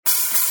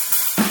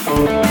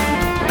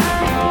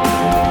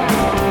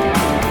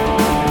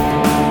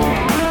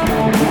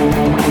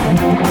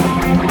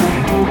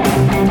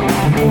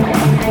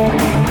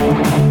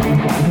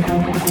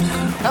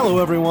Hello,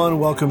 everyone.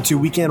 Welcome to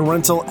Weekend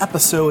Rental,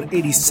 episode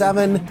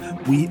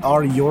 87. We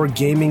are your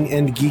gaming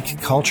and geek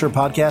culture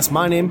podcast.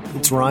 My name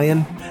is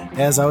Ryan.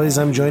 As always,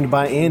 I'm joined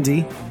by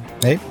Andy.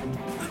 Hey.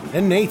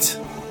 And Nate.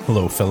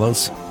 Hello,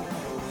 fellows.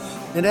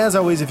 And as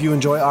always, if you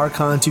enjoy our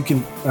content, you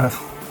can...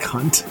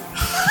 cunt.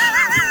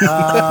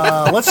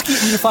 Let's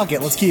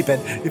keep it.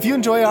 If you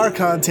enjoy our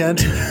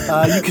content,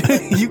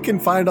 you can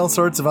find all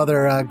sorts of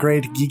other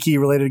great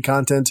geeky-related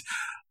content,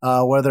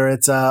 whether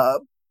it's...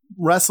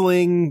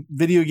 wrestling,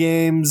 video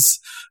games,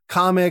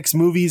 comics,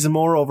 movies, and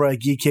more over at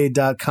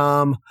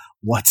geekade.com.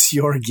 What's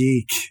your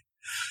geek?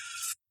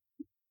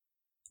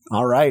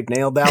 All right,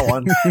 nailed that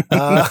one.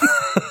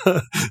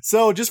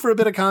 So just for a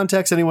bit of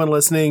context, anyone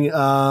listening,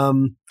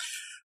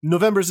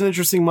 November's an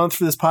interesting month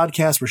for this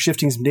podcast. We're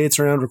shifting some dates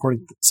around,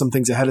 recording some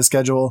things ahead of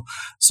schedule.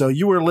 So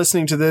you were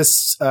listening to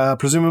this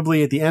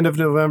presumably at the end of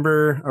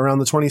November, around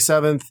the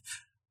 27th.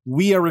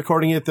 We are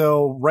recording it,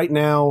 though, right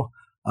now,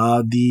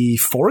 the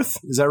 4th,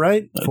 is that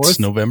right? 4th?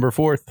 It's November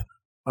 4th.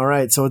 All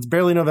right, so it's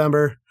barely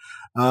November.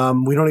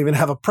 We don't even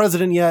have a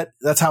president yet.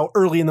 That's how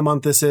early in the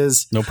month this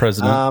is. No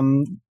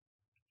president.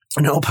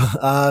 Nope.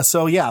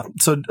 So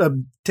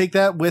take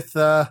that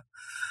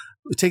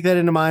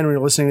into mind when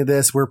you're listening to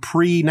this. We're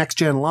pre next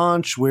gen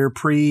launch. We're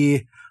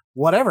pre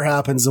whatever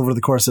happens over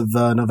the course of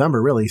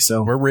November, really.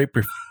 So we're right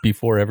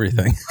before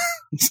everything.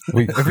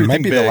 we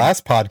might be the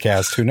last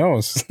podcast. Who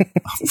knows?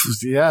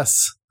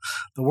 Yes.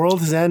 The world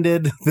has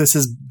ended. This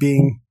is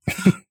being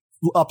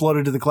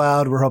uploaded to the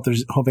cloud. We're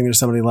hoping there's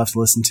somebody left to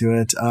listen to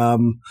it.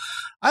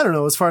 I don't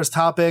know. As far as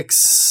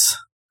topics,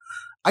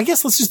 I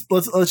guess let's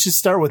just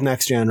start with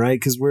next gen, right?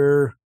 Because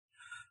we're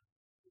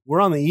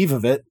on the eve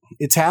of it.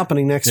 It's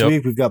happening next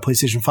week. We've got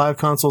PlayStation 5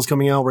 consoles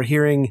coming out. We're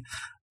hearing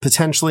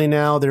potentially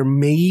now there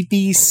may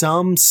be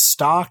some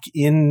stock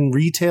in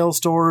retail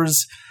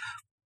stores.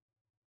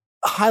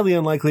 Highly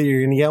unlikely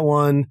you're going to get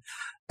one.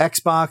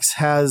 Xbox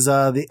has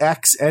the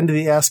X and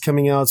the S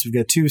coming out, so we've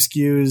got 2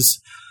 SKUs.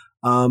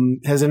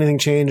 Has anything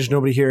changed?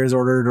 Nobody here has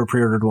ordered or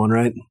pre-ordered one,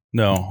 right?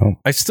 No.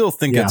 I still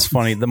think it's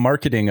funny. The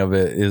marketing of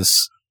it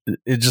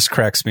just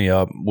cracks me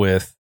up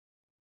with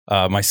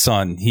my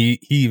son. He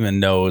even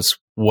knows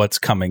what's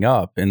coming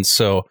up. And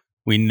so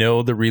we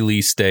know the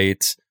release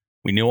date.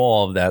 We know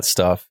all of that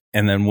stuff.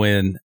 And then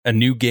when a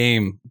new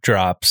game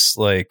drops,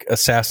 like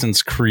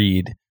Assassin's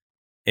Creed,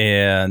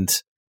 and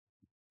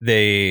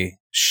they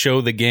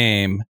show the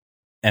game,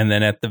 and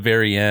then at the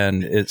very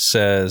end it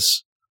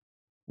says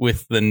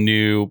with the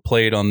new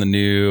played on the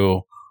new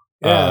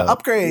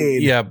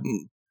upgrade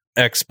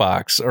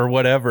Xbox or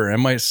whatever,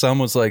 and my son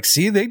was like,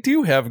 see, they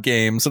do have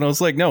games, and I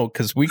was like, no,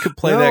 because we could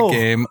play that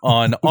game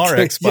on our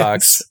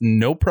Xbox,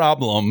 no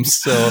problem.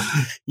 So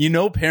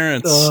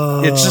parents,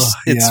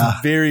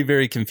 it's very,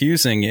 very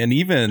confusing. And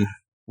even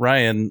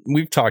Ryan,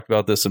 we've talked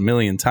about this a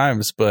million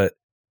times, but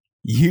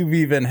you've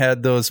even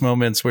had those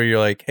moments where you're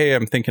like, hey,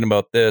 I'm thinking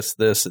about this,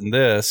 this, and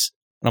this.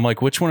 And I'm like,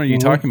 which one are you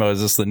talking about?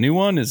 Is this the new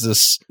one? Is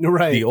this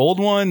the old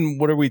one?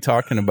 What are we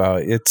talking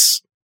about?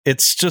 It's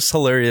just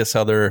hilarious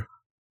how they're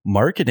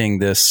marketing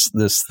this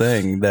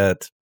thing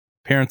that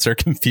parents are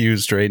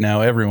confused right now.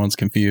 Everyone's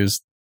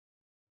confused.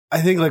 I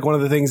think like one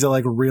of the things that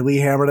like really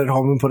hammered it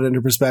home and put it into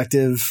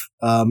perspective,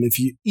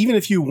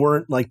 if you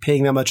weren't like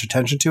paying that much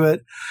attention to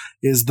it,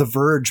 is The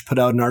Verge put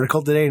out an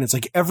article today, and it's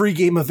like every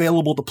game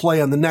available to play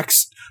on the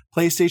next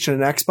PlayStation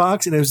and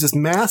Xbox, and it was this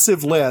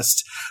massive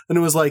list, and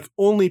it was like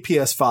only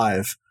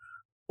PS5,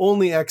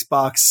 only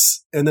Xbox,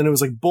 and then it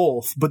was like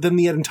both. But then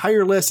the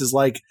entire list is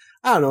like,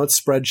 I don't know, it's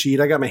a spreadsheet.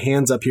 I got my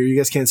hands up here. You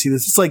guys can't see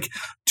this. It's like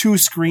 2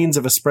 screens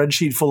of a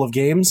spreadsheet full of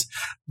games,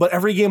 but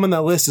every game on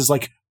that list is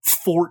like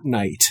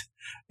Fortnite.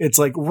 It's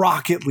like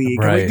Rocket League.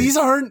 Right. Like, these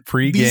aren't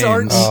free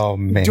games. Oh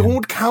man!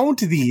 Don't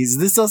count these.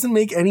 This doesn't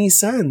make any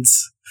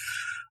sense.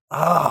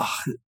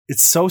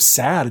 It's so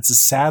sad. It's a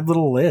sad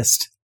little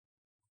list.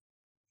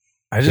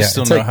 I just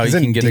don't know how you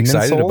can get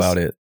excited about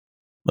it.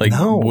 Like,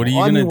 what are you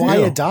going to do? Why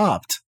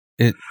adopt?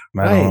 I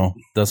don't know.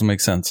 Doesn't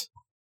make sense.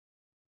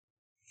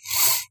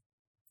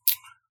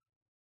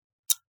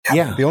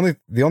 Yeah. The only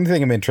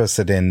thing I'm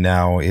interested in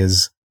now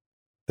is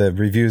the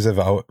reviews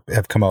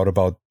have come out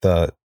about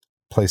the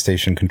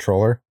PlayStation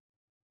controller.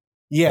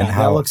 Yeah, and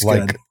how, that looks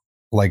good.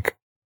 Like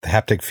the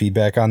haptic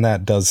feedback on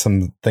that does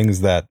some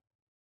things that,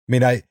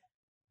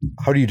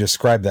 how do you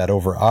describe that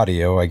over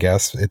audio? I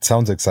guess it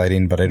sounds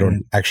exciting, but I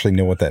don't actually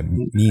know what that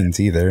means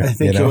either. I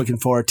think you're looking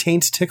for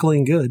taint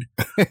tickling good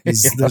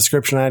is the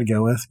description I'd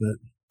go with. But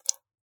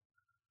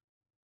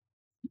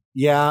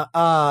yeah,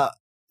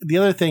 the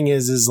other thing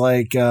is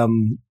like, as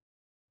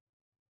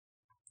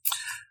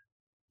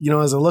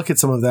I look at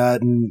some of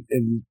that and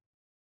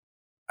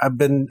I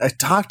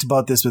talked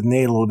about this with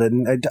Nate a little bit,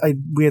 and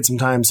we had some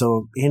time,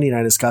 so Andy and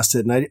I discussed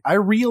it, and I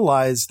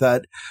realized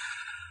that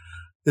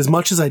as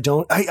much as I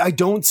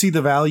don't see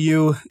the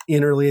value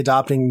in early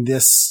adopting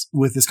this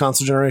with this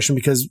console generation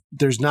because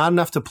there's not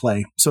enough to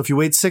play. So if you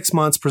wait 6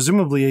 months,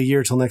 presumably a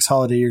year till next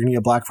holiday, you're going to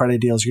get Black Friday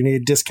deals. You're going to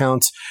get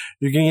discounts.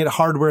 You're going to get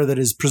hardware that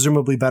is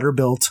presumably better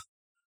built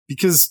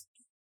because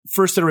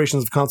first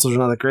iterations of consoles are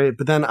not that great.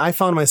 But then I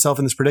found myself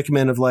in this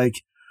predicament of like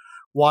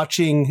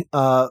watching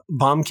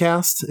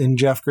Bombcast and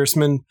Jeff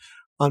Gersman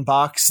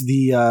unbox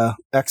the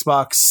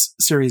Xbox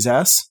Series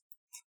S.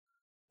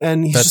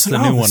 And he's That's just the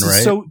like, new one,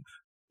 right?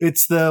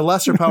 It's the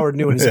lesser powered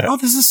new one. He's like, oh,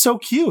 this is so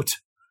cute.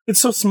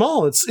 It's so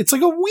small. It's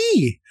like a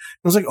Wii. I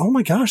was like, oh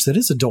my gosh, that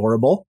is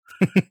adorable.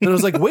 And I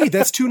was like, wait,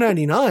 that's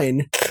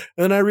 $299.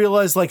 And I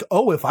realized like,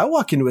 oh, if I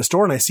walk into a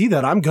store and I see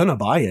that, I'm going to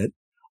buy it.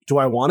 Do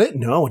I want it?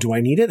 No. Do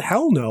I need it?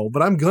 Hell no.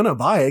 But I'm going to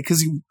buy it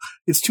because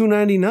it's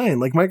 $299.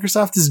 Like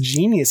Microsoft is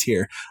genius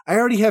here. I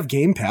already have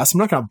Game Pass. I'm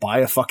not going to buy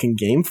a fucking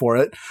game for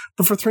it.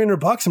 But for $300,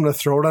 I'm going to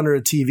throw it under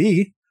a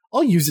TV.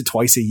 I'll use it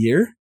twice a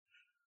year.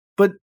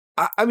 But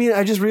I mean,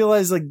 I just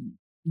realized like,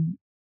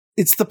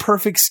 it's the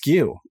perfect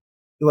SKU.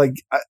 Like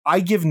I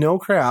give no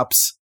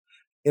craps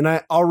and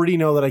I already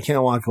know that I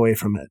can't walk away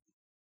from it.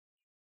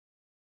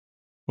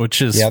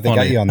 Which is they funny.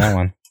 got you on that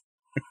one.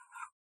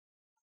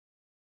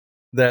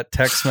 That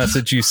text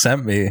message you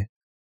sent me,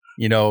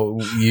 you know,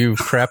 you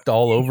crapped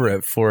all over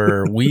it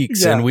for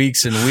weeks and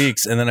weeks and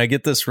weeks. And then I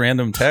get this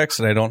random text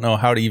and I don't know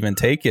how to even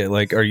take it.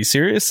 Like, are you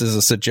serious? Is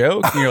this a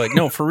joke? And you're like,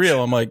 no, for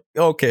real. I'm like,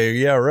 okay,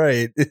 yeah,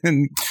 right.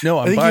 And no,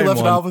 I'm I think buying you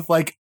left one. it off with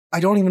like, I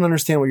don't even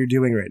understand what you're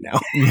doing right now.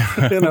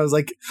 And I was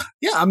like,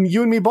 yeah, I'm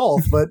you and me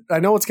both, but I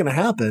know what's going to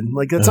happen.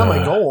 Like, that's not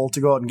my goal to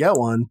go out and get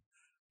one.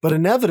 But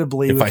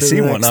inevitably, if I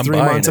see the one, next I'm 3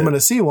 buying months, it. I'm going to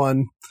see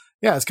one.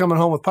 Yeah, it's coming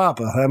home with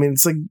Papa. I mean,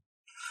 it's like,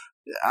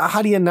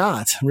 how do you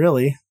not,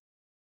 really?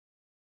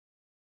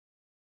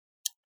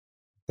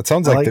 It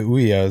sounds like the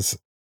Ouya's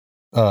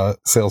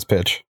sales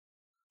pitch.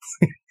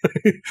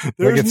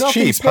 There's it's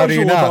nothing cheap. How do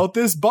you special not? about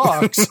this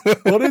box,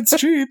 but it's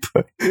cheap.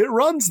 It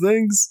runs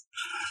things.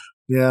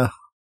 Yeah.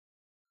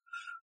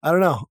 I don't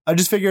know. I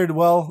just figured,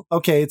 well,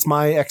 okay, it's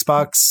my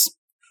Xbox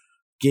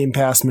Game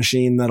Pass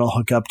machine that'll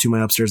hook up to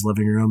my upstairs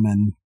living room,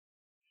 and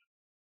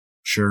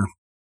sure.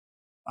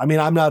 I mean,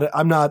 I'm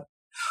not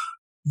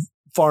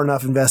far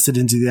enough invested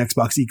into the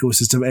Xbox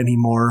ecosystem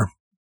anymore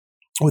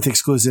with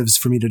exclusives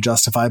for me to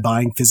justify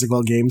buying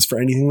physical games for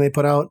anything they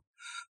put out.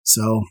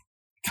 So,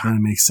 kind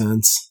of makes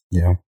sense.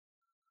 Yeah.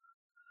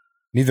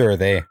 Neither are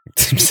they.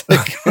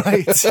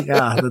 Right.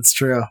 Yeah, that's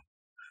true.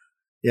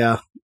 Yeah.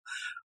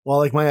 Well,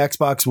 like my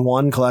Xbox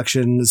One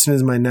collection, as soon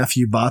as my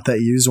nephew bought that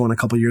used one a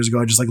couple years ago,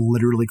 I just like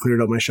literally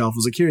cleared out my shelf. I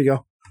was like, here you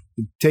go.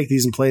 Take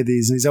these and play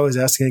these. And he's always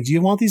asking, like, do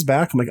you want these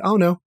back? I'm like, oh,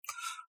 no. I'm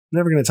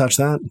never going to touch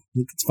that.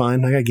 It's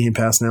fine. I got Game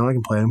Pass now. I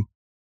can play them.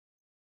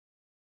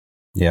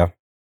 Yeah.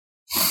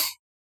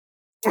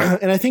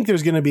 And I think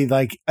there's going to be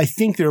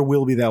there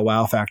will be that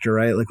wow factor,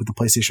 right? Like with the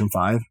PlayStation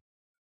 5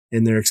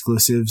 and their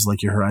exclusives,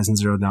 like your Horizon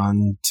Zero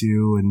Dawn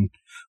 2, and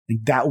like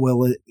that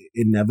will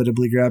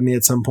inevitably grab me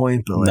at some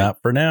point, but like, not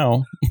for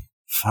now.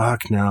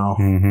 Fuck no.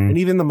 Mm-hmm. And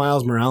even the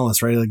Miles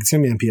Morales, right? Like it's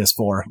going to be on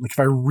PS4. Like if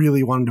I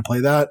really wanted to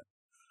play that,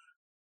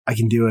 I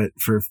can do it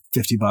for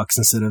 $50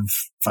 instead of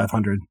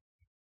 $500.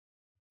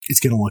 It's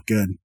going to look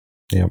good.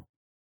 Yep.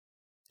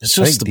 It's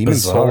I just think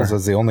Demon's Souls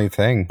is the only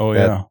thing. Oh,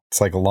 yeah.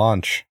 It's like a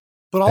launch.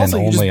 But also, and you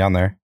only just on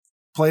there.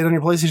 play it on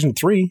your PlayStation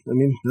 3. I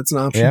mean, that's an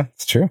option. Yeah,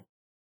 it's true.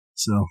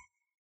 So,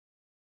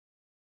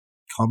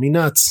 call me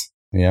nuts.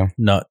 Yeah.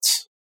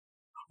 Nuts.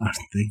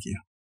 Thank you.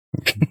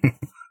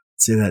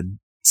 Say that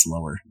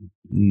slower.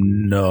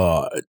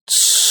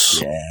 Nuts.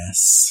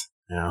 Yes.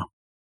 Yeah.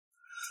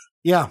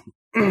 Yeah.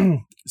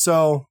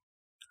 So,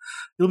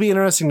 it'll be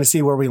interesting to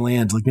see where we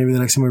land. Like maybe the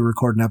next time we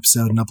record an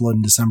episode and upload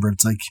in December,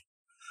 it's like,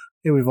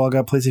 hey, we've all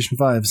got PlayStation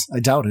 5s. I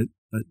doubt it,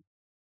 but it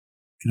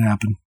could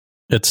happen.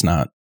 It's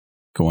not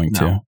going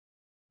to.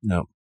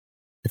 No.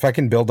 If I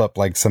can build up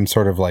like some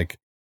sort of like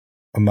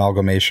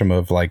amalgamation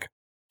of like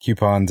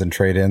coupons and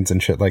trade-ins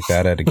and shit like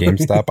that at a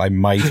GameStop, I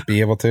might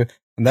be able to.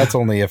 And that's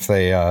only if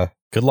they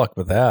good luck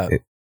with that.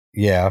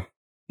 Yeah.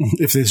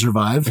 If they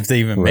survive. If they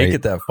even make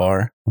it that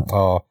far.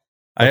 Oh,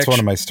 that's one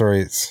of my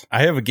stories.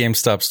 I have a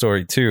GameStop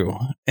story too.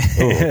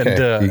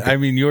 And I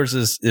mean, yours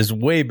is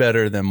way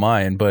better than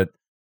mine, but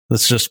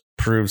this just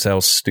proves how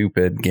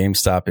stupid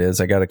GameStop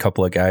is. I got a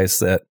couple of guys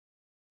that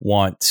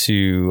want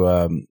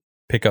to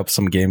pick up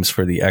some games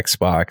for the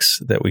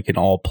Xbox that we can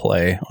all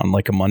play on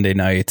like a Monday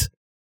night.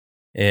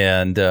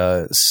 And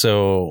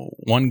so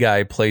one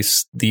guy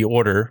placed the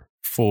order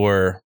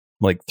for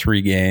like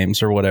 3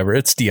 games or whatever.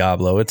 It's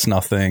Diablo. It's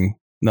nothing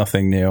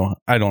new.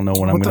 I don't know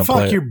when I'm going to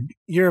play.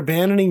 You're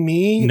abandoning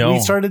me? No. We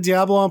started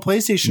Diablo on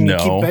PlayStation. You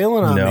keep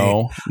bailing on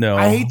me. No.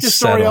 I hate this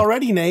story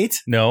already,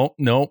 Nate. No.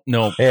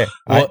 Hey,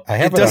 well, I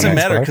have it doesn't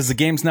matter Xbox. because the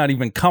game's not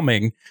even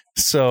coming.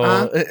 So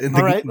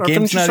the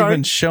game's not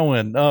even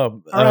showing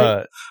up.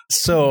 Right.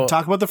 So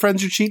talk about the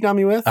friends you're cheating on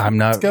me with. I'm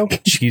not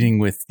cheating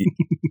with you.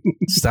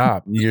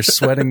 Stop. You're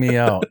sweating me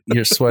out.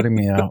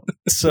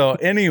 So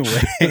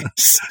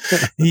anyways,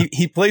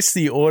 he placed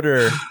the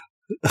order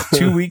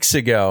 2 weeks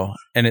ago,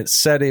 and it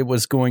said it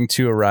was going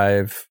to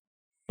arrive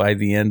by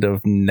the end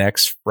of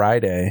next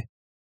Friday.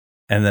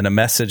 And then a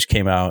message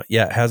came out.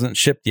 Yeah, it hasn't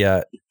shipped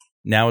yet.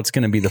 Now it's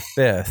going to be the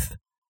 5th.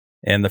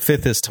 And the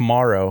 5th is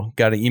tomorrow.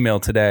 Got an email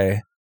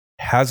today.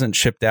 Hasn't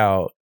shipped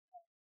out.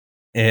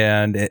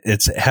 And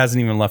it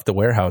hasn't even left the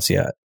warehouse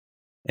yet.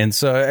 And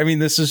so, I mean,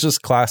 this is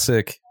just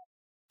classic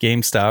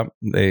GameStop.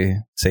 They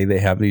say they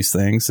have these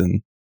things,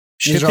 and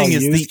shipping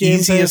is the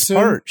easiest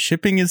part.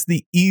 Shipping is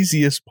the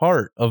easiest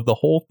part of the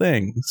whole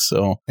thing.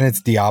 So, and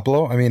it's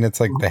Diablo. I mean, it's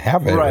like they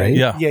have it, right?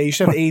 Yeah. Yeah, you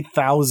should have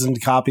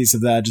 8,000 copies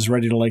of that just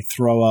ready to like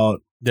throw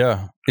out.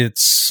 Yeah,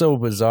 it's so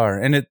bizarre.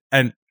 And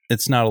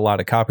it's not a lot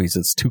of copies.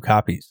 It's 2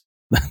 copies.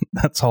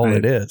 That's all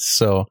it is.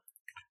 So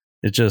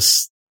it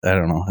just, I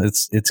don't know.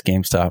 It's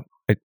GameStop.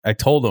 I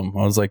told him,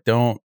 I was like,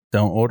 don't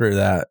order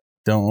that.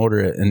 Don't order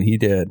it. And he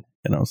did.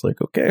 And I was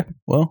like, okay,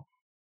 well,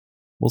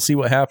 we'll see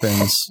what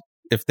happens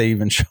if they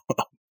even show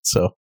up.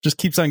 So just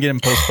keeps on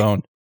getting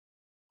postponed.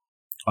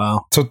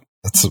 Wow. So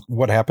that's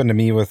what happened to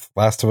me with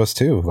Last of Us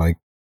 2. Like,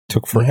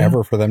 took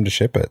forever for them to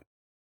ship it.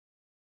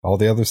 All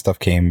the other stuff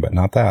came, but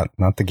not that.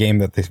 Not the game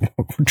that they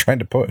were trying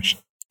to push.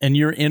 And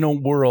you're in a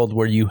world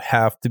where you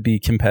have to be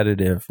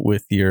competitive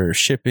with your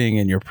shipping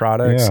and your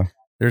products. Yeah.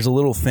 There's a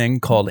little thing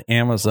called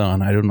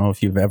Amazon. I don't know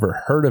if you've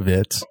ever heard of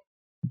it,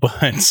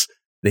 but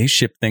they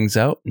ship things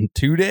out in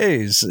 2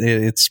 days.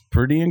 It's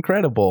pretty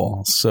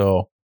incredible.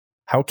 So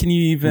how can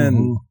you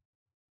even...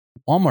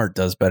 Walmart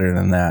does better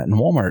than that, and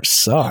Walmart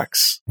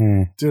sucks.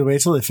 Dude,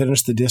 wait till they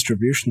finish the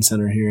distribution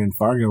center here in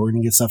Fargo. We're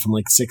going to get stuff in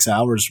like 6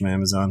 hours from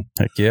Amazon.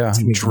 Heck yeah.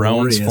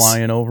 Drones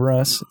flying over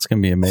us. It's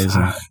going to be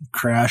amazing.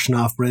 Crashing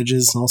off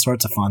bridges, all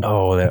sorts of fun.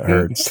 Oh, that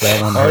hurts.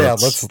 That one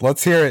hurts. Yeah,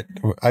 let's hear it.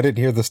 I didn't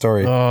hear the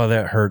story. Oh,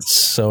 that hurts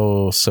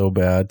so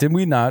bad. Did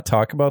we not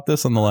talk about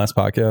this on the last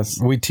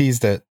podcast? We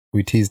teased it.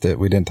 We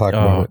didn't talk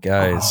about it.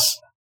 Guys.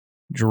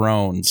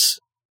 Drones.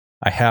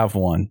 I have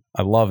one.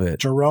 I love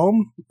it.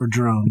 Jerome or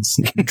drones?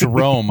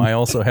 Jerome. I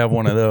also have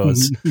one of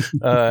those.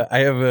 I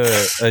have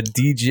a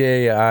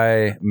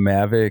DJI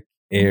Mavic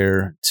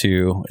Air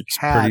 2. It's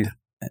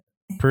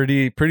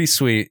pretty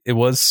sweet. It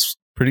was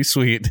pretty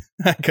sweet.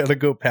 I gotta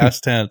go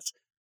past tense.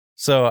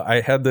 So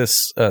I had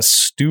this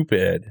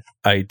stupid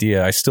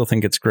idea. I still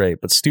think it's great,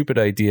 but stupid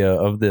idea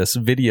of this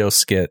video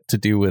skit to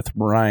do with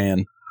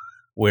Ryan,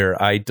 where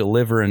I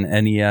deliver an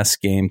NES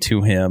game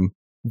to him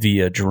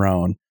via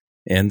drone.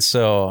 And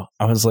so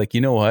I was like,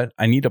 you know what?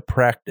 I need to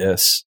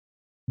practice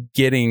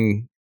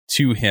getting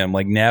to him,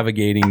 like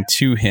navigating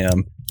to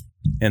him.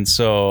 And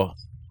so,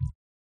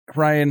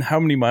 Ryan, how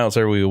many miles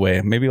are we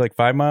away? Maybe like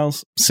 5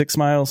 miles, 6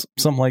 miles,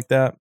 something like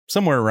that.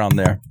 Somewhere around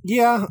there.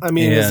 Yeah. I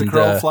mean, as the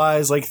crow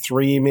flies, like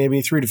 3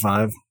 to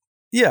 5.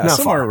 Yeah, not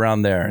somewhere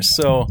around there.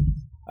 So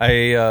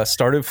I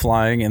started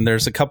flying, and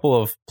there's a couple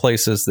of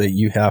places that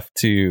you have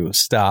to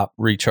stop,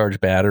 recharge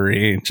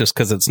battery, just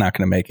because it's not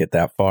going to make it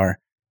that far.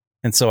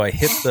 And so I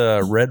hit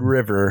the Red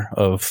River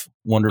of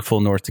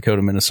wonderful North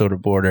Dakota-Minnesota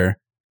border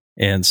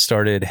and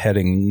started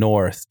heading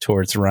north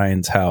towards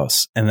Ryan's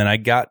house. And then I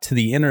got to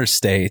the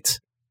interstate,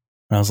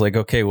 and I was like,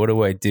 okay, what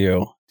do I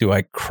do? Do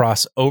I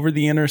cross over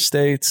the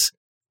interstates?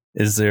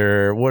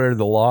 What are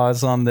the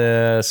laws on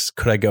this?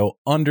 Could I go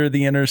under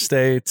the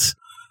interstate?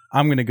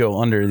 I'm going to go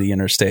under the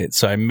interstate.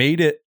 So I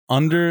made it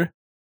under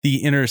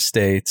the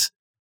interstate,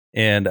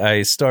 and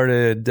I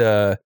started,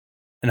 and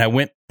I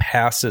went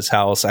past his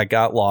house. I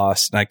got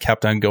lost, and I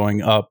kept on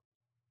going up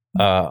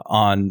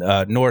on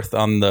north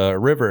on the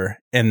river.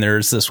 And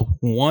there's this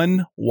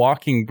one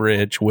walking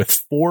bridge with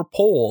 4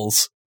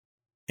 poles,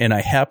 and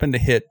I happened to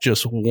hit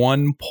just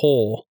one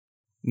pole.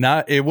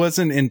 It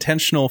wasn't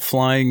intentional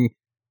flying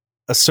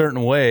a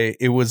certain way.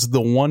 It was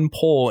the one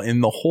pole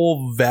in the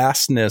whole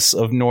vastness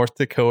of North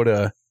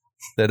Dakota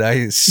that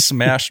I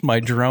smashed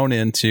my drone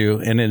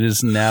into, and it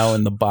is now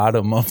in the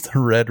bottom of the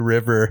Red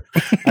River.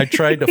 I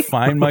tried to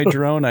find my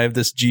drone. I have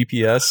this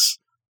GPS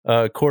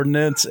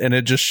coordinates, and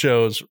it just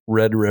shows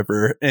Red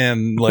River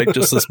and like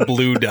just this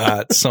blue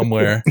dot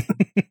somewhere.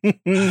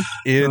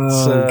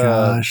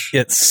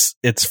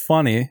 It's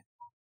funny.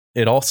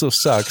 It also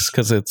sucks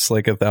because it's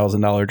like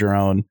 $1,000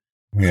 drone.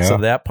 Yeah. So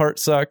that part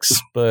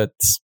sucks, but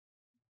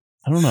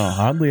I don't know.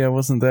 Oddly, I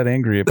wasn't that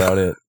angry about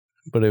it,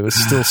 but it was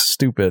still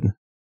stupid.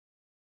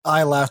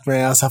 I laughed my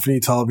ass off when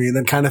you told me, and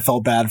then kind of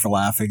felt bad for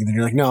laughing. And then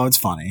you're like, no, it's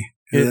funny.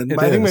 I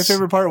think my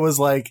favorite part was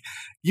like,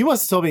 you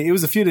must have told me, it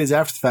was a few days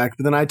after the fact,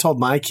 but then I told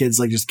my kids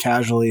like just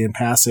casually in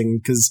passing,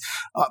 because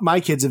my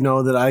kids have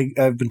known that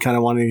I've been kind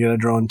of wanting to get a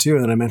drone too.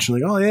 And then I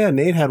mentioned like, oh yeah,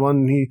 Nate had one,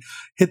 and he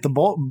hit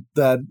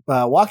that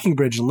walking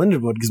bridge in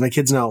Lindenwood, because my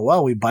kids know,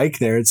 well, we bike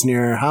there. It's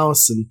near our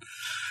house. And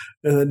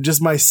then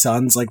just my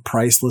son's like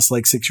priceless,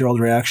 like 6-year-old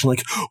reaction,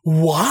 like,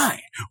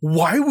 why?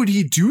 Why would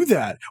he do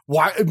that?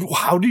 Why?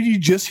 How did he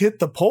just hit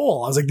the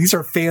pole? I was like, these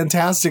are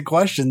fantastic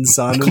questions,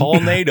 son. Call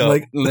Nate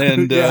up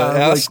and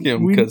ask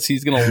him, because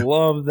he's going to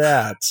love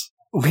that.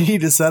 We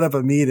need to set up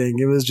a meeting.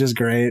 It was just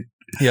great.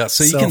 Yeah,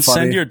 so you can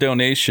send your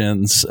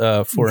donations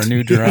for a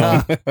new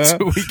drone to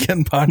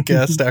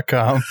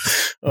weekendpodcast.com.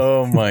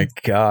 Oh my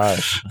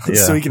gosh. Yeah.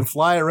 So we can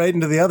fly it right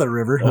into the other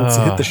river. Let's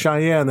hit the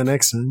Cheyenne the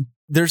next time.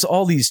 There's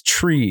all these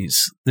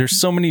trees. There's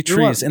so many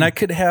trees, and I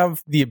could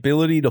have the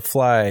ability to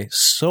fly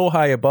so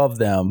high above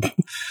them.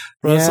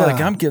 But it's like,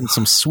 I'm getting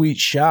some sweet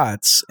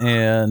shots,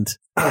 and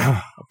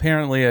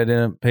apparently I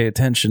didn't pay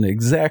attention to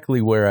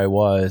exactly where I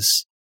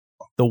was.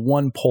 The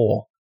one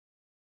pole.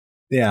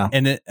 Yeah.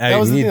 And I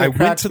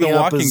went to the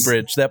walking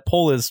bridge. That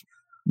pole is,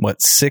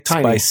 what, 6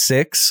 by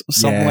 6?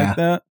 Something like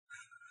that?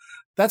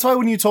 That's why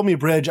when you told me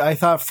bridge, I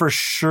thought for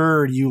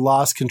sure you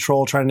lost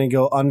control trying to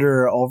go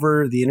under or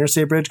over the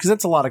interstate bridge, because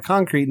that's a lot of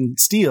concrete and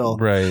steel.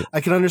 Right.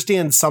 I can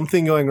understand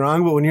something going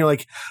wrong, but when you're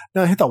like,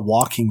 no, I hit the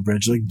walking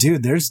bridge. Like,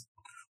 dude, there's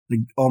like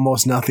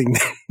almost nothing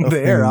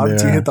there. How did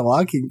you hit the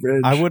walking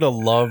bridge? I would have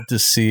loved to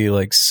see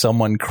like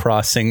someone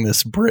crossing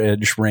this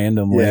bridge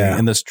randomly,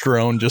 and this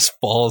drone just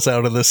falls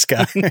out of the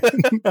sky.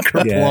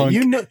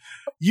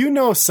 You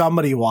know,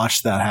 somebody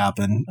watched that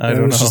happen. I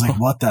don't know. Just like,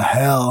 what the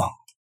hell?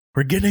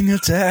 We're getting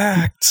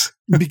attacked.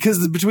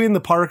 Because between the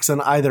parks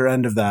on either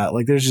end of that,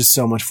 like, there's just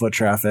so much foot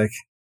traffic.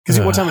 Because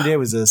what time of day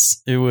was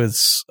this? It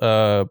was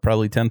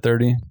probably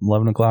 10:30,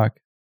 11 o'clock.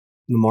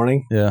 In the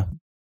morning? Yeah.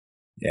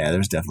 Yeah,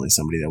 there's definitely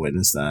somebody that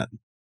witnessed that.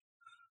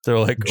 They're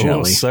like,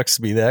 oh, sucks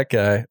to be that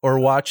guy. Or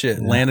watch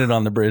it, landed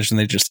on the bridge, and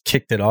they just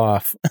kicked it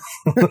off.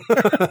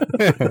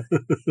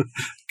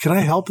 Can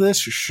I help this?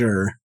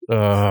 Sure. Do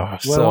I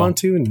want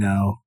to?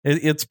 No.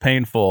 It's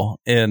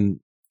painful. And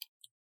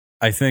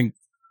I think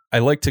I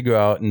like to go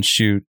out and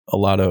shoot a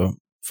lot of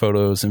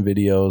photos and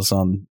videos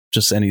on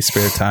just any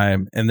spare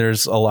time. And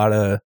there's a lot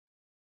of,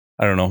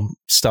 I don't know,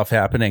 stuff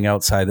happening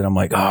outside that I'm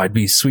like, oh, it'd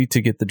be sweet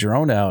to get the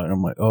drone out. And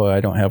I'm like, oh,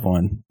 I don't have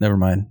one. Never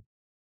mind.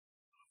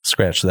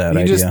 Scratch that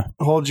idea. Just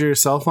hold your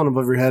cell phone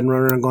above your head and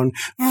run around going,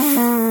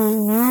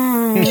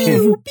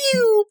 pew,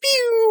 pew,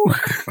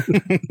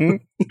 pew.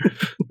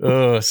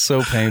 Oh,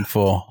 so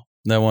painful.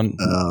 That one,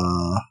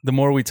 the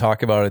more we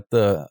talk about it,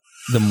 the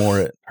more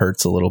it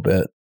hurts a little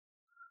bit.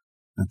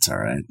 That's all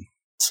right.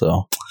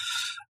 So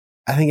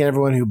I think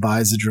everyone who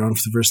buys a drone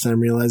for the first time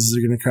realizes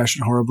they're going to crash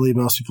it horribly.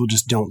 Most people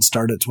just don't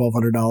start at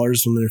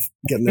 $1,200 when they're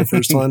getting their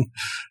first one.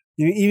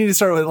 You need to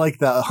start with like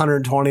the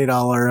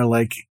 $120,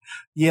 like,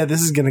 yeah,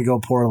 this is going to go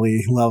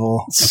poorly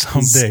level.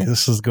 Someday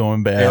this is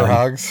going bad. Air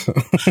hogs.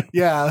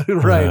 Yeah,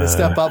 right. A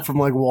step up from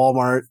like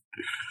Walmart.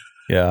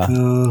 Yeah,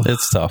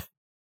 it's tough.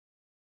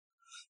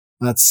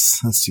 That's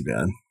too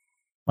bad.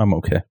 I'm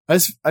okay. I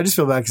just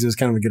feel bad because it was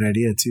kind of a good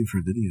idea too for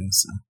videos.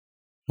 So.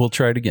 We'll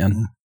try it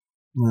again.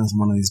 Yeah, it's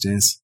one of these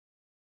days.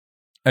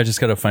 I just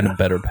got to find a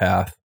better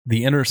path.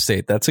 The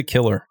interstate, that's a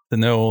killer. To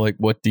know, like,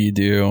 what do you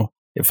do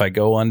if I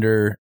go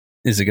under?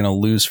 Is it going to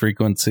lose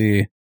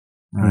frequency?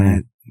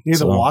 Right. You have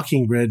the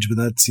walking bridge,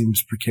 but that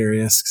seems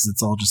precarious because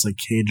it's all just like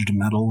caged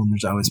metal and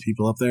there's always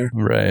people up there.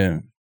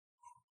 Right.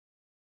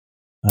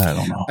 I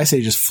don't know. I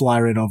say just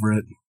fly right over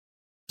it.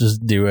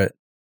 Just do it.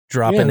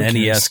 Drop an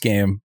NES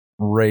game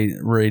right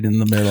in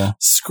the middle.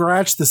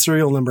 Scratch the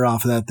serial number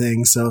off of that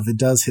thing, so if it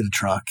does hit a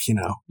truck, you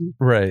know.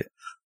 Right.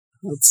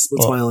 That's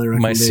my only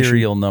recommendation. My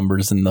serial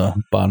number's in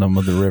the bottom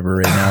of the river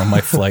right now.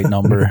 My flight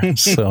number.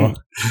 So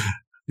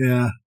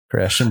yeah.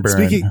 Crash and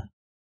burn.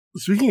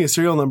 Speaking of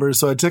serial numbers,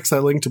 so I text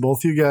that link to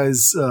both you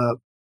guys.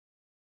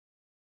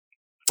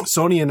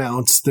 Sony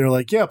announced, they're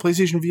like, yeah,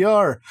 PlayStation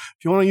VR.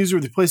 If you want to use it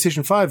with the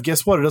PlayStation 5,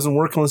 guess what? It doesn't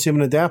work unless you have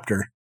an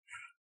adapter.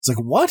 It's like,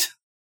 what?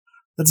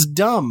 That's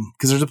dumb,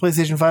 because there's a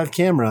PlayStation 5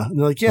 camera. And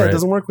they're like, yeah, It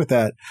doesn't work with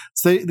that.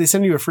 So they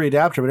send you a free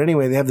adapter. But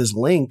anyway, they have this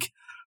link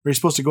where you're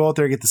supposed to go out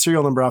there and get the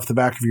serial number off the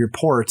back of your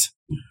port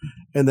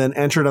and then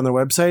enter it on their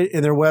website.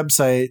 And their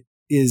website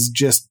is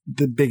just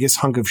the biggest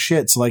hunk of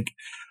shit. So, like,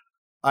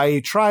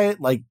 I try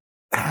it like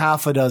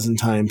half a dozen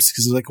times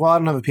because I'm like, well, I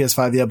don't have a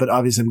PS5 yet, but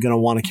obviously I'm going to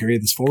want to carry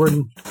this forward.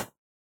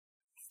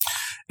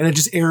 And it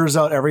just errors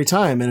out every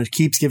time, and it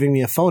keeps giving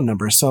me a phone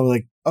number. So I'm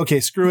like, okay,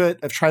 screw it.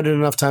 I've tried it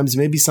enough times.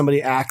 Maybe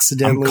somebody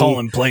accidentally... I'm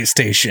calling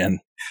PlayStation.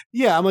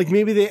 Yeah, I'm like,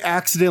 maybe they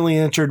accidentally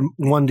entered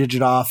one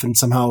digit off and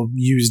somehow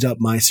used up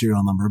my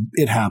serial number.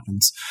 It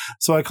happens.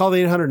 So I call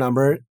the 800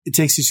 number. It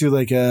takes you to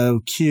like a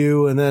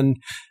queue, and then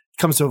it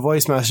comes to a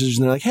voice message,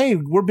 and they're like, hey,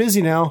 we're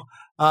busy now.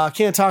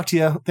 Can't talk to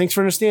you. Thanks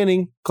for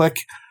understanding. Click.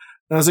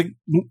 And I was like,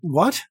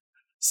 what?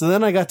 So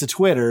then I got to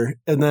Twitter,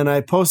 and then I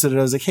posted it.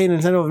 I was like, hey,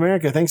 Nintendo of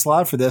America, thanks a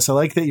lot for this. I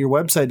like that your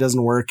website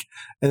doesn't work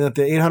and that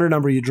the 800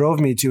 number you drove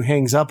me to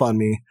hangs up on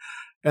me.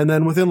 And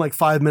then within like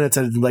 5 minutes,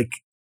 I did like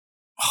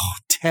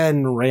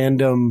 10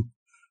 random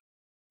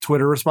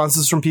Twitter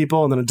responses from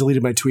people, and then I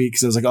deleted my tweet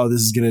because I was like, oh,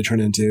 this is going to turn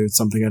into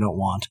something I don't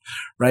want,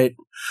 right?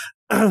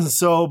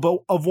 So, but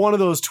of one of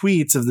those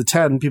tweets, of the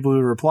 10 people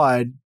who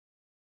replied,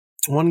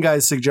 one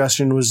guy's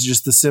suggestion was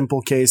just the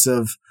simple case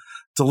of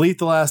delete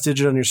the last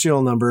digit on your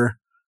serial number,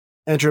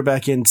 enter it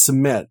back in,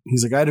 submit.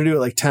 He's like, I had to do it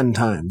like 10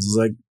 times. I was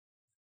like,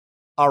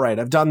 all right,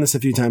 I've done this a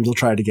few times. I'll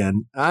try it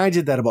again. I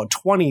did that about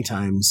 20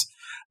 times.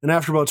 And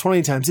after about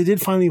 20 times, it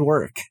did finally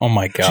work. Oh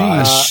my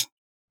gosh.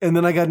 And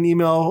then I got an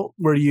email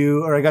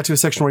I got to a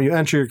section where you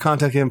enter your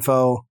contact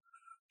info,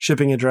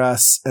 shipping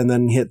address, and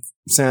then hit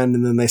send,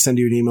 and then they send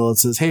you an email that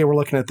says, "Hey, we're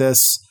looking at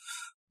this.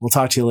 We'll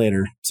talk to you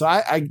later." So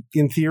I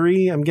in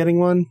theory, I'm getting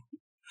one.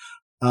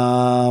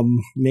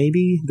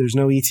 Maybe there's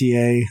no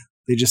ETA.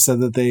 They just said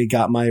that they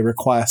got my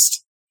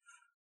request,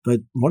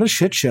 but what a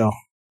shit show.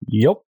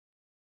 Yep.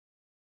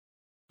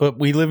 But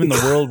we live in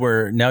the world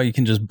where now you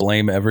can just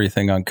blame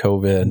everything on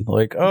COVID.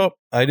 Like, oh,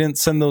 I didn't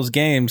send those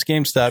games.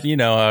 GameStop, you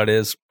know how it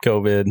is.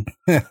 COVID.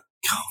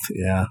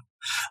 Yeah.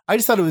 I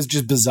just thought it was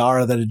just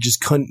bizarre that it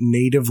just couldn't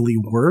natively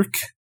work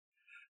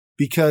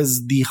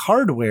because the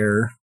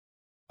hardware,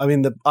 I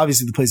mean,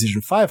 obviously the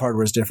PlayStation 5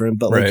 hardware is different,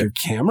 but like your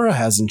camera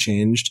hasn't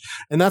changed.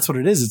 And that's what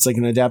it is. It's like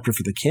an adapter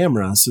for the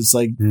camera. So it's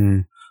like,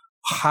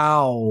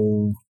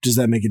 how does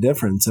that make a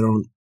difference? I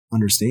don't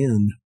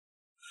understand.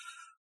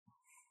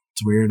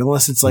 It's weird.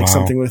 Unless it's like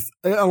something with,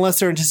 unless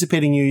they're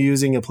anticipating you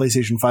using a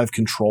PlayStation 5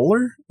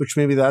 controller, which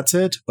maybe that's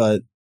it.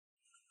 But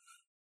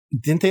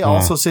didn't they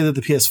also say that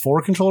the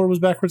PS4 controller was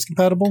backwards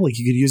compatible? Like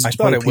you could use it to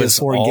play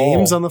PS4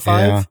 games on the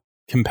 5?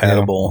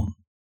 Compatible.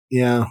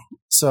 Yeah.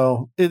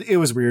 So it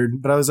was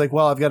weird. But I was like,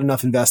 well, I've got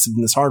enough invested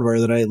in this hardware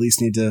that I at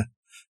least need to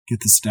get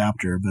this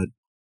adapter. But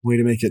way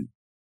to make it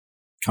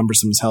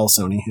cumbersome as hell,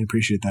 Sony. I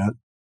appreciate that.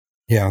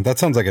 Yeah, that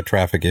sounds like a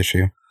traffic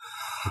issue.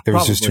 There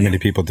was just too many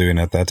people doing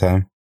it at that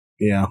time.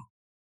 Yeah.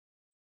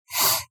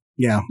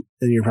 Yeah,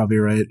 and you're probably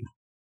right.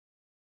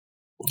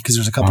 Because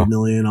there's a couple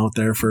million out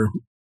there for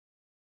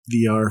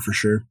VR for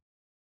sure.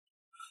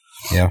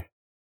 Yeah.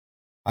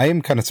 I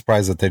am kind of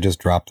surprised that they just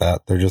dropped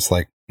that. They're just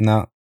like,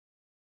 no,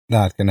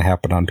 not going to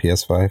happen on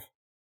PS5.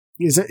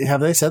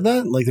 Have they said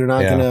that? Like they're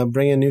not going to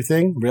bring a new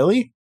thing?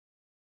 Really?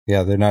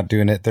 Yeah, they're not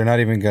doing it. They're not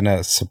even going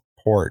to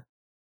support.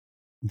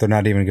 They're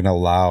not even going to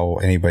allow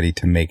anybody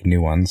to make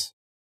new ones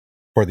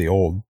for the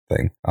old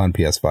thing on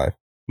PS5.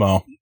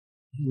 Well,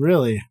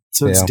 really?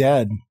 So it's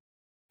dead.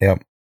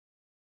 Yep.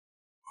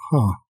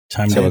 Huh.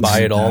 Time to buy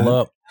it all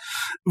up.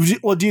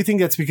 Well, do you think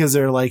that's because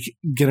they're like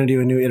going to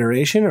do a new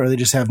iteration, or they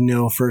just have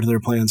no further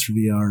plans for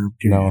VR?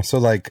 Period? No. So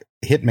like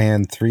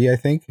Hitman 3, I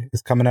think,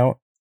 is coming out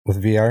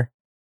with VR.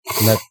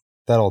 And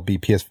that'll be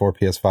PS4,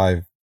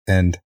 PS5,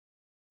 and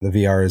the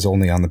VR is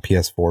only on the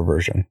PS4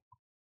 version.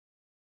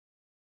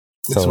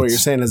 So what you're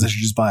saying is I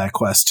should just buy a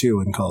Quest 2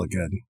 and call it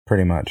good.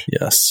 Pretty much.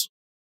 Yes.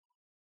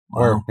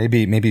 Wow. Or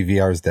maybe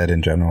VR is dead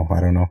in general. I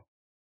don't know.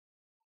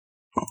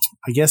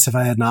 I guess if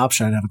I had an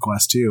option, I'd have a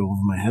Quest 2 with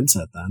my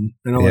headset then.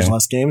 I know there's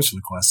less games for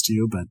the Quest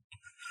 2, but it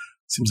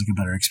seems like a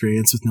better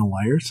experience with no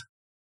wires.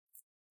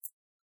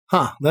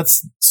 Huh,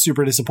 that's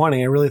super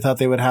disappointing. I really thought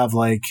they would have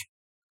like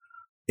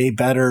a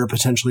better,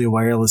 potentially a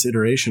wireless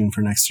iteration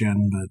for next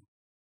gen, but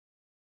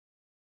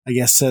I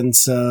guess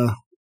since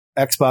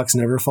Xbox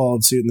never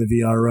followed suit in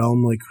the VR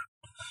realm, like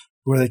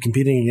were they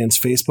competing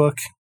against Facebook?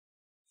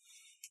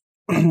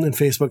 And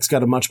Facebook's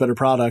got a much better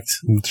product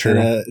at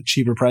a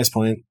cheaper price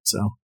point,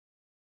 so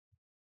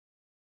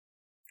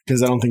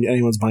because I don't think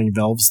anyone's buying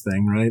Valve's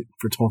thing, right,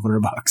 for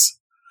 $1,200.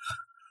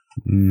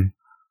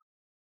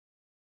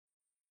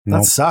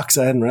 That sucks.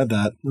 I hadn't read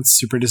that. That's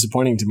super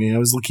disappointing to me. I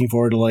was looking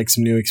forward to like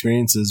some new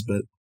experiences,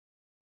 but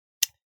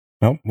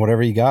nope.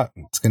 Whatever you got,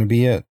 it's going to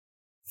be it.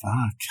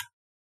 Fuck.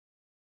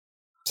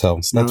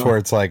 So that's where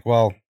it's like,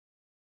 well,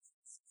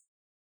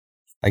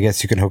 I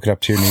guess you can hook it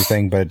up to your new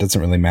thing, but it doesn't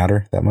really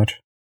matter that much.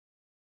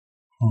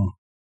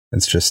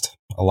 It's just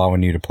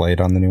allowing you to play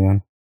it on the new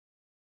one.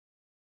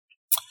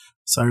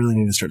 So I really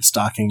need to start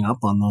stocking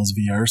up on those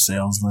VR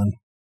sales then.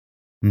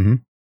 Mm-hmm.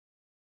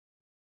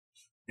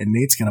 And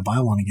Nate's going to buy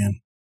one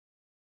again.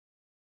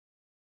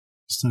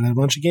 Still got a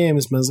bunch of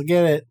games. Might as well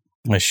get it.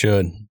 I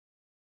should.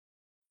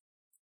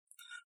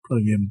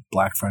 Probably be a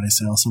Black Friday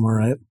sale somewhere,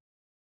 right?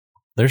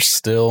 There's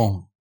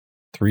still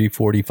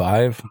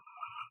 $345.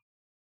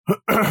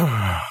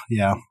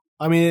 Yeah.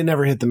 I mean, it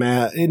never hit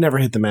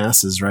the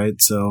masses, right?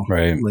 So,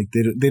 like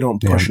they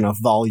don't push enough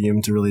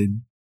volume to really.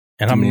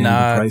 And I'm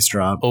not price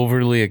drop.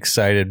 Overly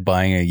excited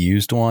buying a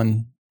used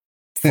one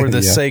for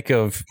the sake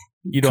of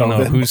you don't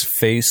know whose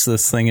face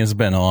this thing has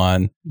been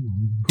on,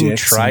 who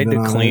tried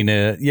to clean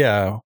it.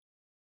 Yeah.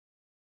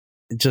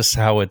 Just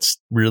how it's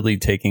really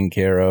taken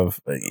care of.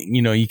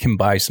 You know, you can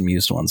buy some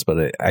used ones,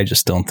 but I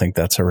just don't think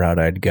that's a route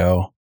I'd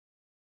go.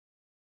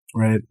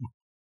 Right.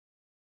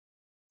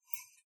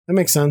 That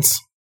makes sense.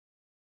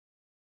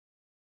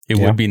 It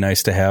would be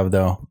nice to have,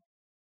 though.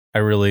 I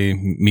really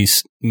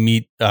miss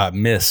meat. I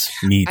miss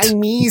my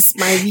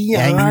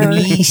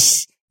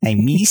VR. I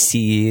miss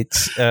it.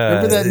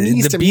 Remember that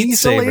the Beat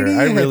Saber. Lady?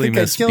 I really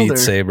miss Beat her.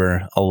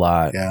 Saber a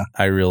lot. Yeah.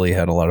 I really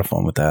had a lot of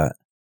fun with that.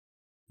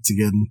 It's a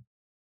good one.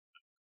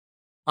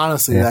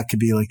 Honestly, that could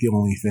be like the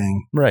only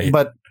thing. Right.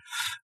 But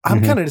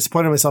I'm kind of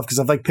disappointed in myself because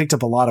I've like picked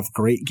up a lot of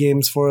great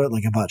games for it.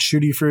 Like I bought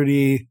Shooty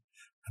Fruity.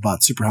 I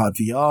bought Super Hot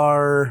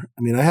VR.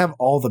 I mean, I have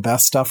all the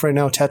best stuff right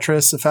now.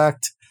 Tetris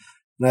Effect.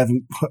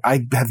 And I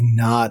have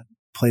not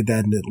played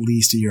that in at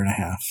least a year and a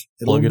half.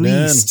 Plug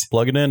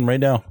it in right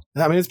now.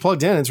 I mean, it's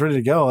plugged in. It's ready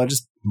to go. I'm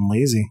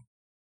lazy.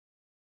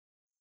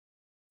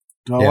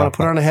 Do I want to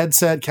put on a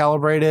headset,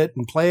 calibrate it,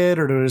 and play it,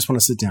 or do I just want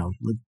to sit down?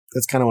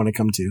 That's kind of what I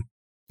come to.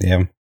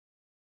 Yeah.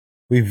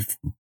 We've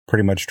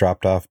pretty much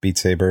dropped off Beat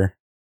Saber.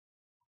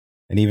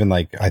 And even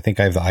like, I think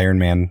I have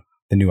the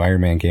new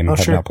Iron Man game I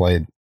have not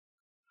played.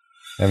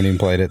 I haven't even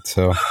played it,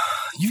 so.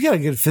 You've got a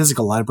good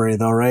physical library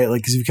though, right?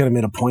 Like, because you've kind of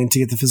made a point to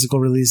get the physical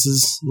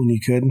releases when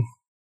you could.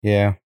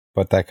 Yeah,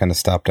 but that kind of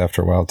stopped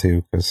after a while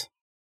too, because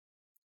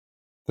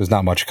there's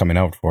not much coming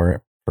out for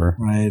it, for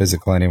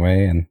physical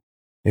anyway. And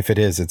if it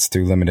is, it's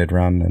through limited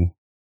run. And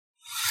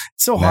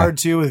it's so hard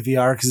too with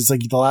VR, because it's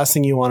like the last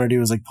thing you want to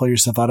do is like pull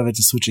yourself out of it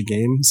to switch a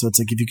game. So it's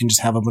like if you can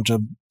just have a bunch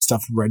of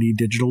stuff ready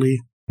digitally,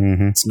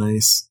 it's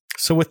nice.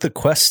 So with the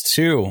Quest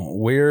 2,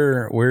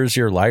 where's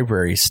your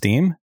library?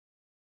 Steam?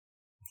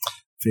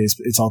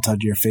 It's all tied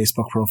to your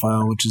Facebook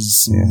profile, which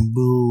is some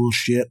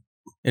bullshit.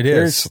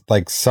 There's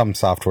like some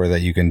software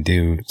that you can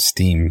do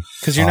Steam.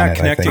 Because you're not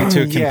connecting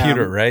to a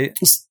computer, right?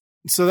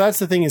 So that's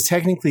the thing, is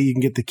technically you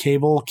can get the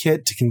cable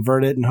kit to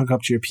convert it and hook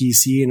up to your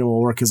PC, and it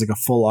will work as like a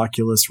full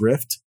Oculus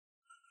Rift.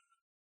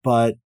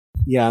 But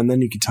yeah, and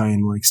then you can tie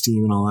in like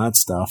Steam and all that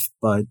stuff.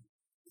 But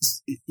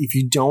if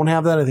you don't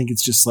have that, I think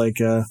it's just like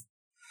it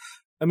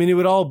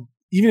would all,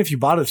 even if you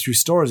bought it through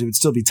stores, it would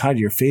still be tied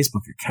to your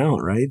Facebook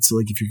account, right? So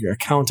like if your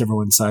account ever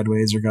went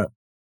sideways or got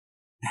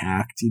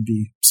hacked, you'd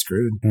be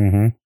screwed.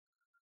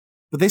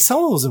 But they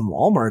sell those in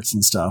Walmarts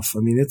and stuff. I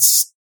mean,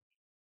 it's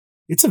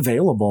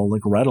available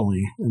like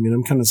readily. I mean,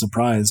 I'm kind of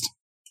surprised.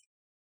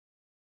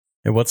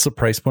 And what's the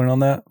price point on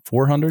that?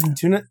 $400?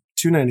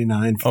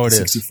 $299 for it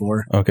 64.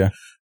 Is. Okay.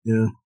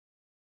 Yeah.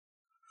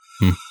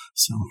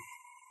 So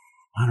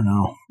I don't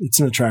know. It's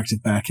an attractive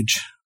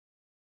package.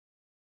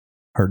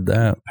 Heard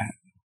that.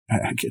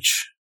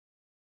 Package.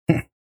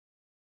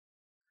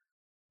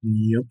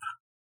 Yep.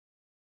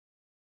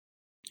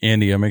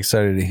 Andy, I'm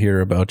excited to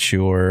hear about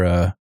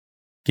your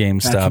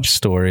GameStop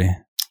story.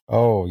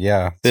 Oh,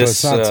 yeah. So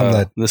it's not something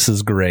that this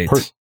is great.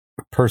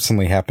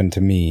 Personally happened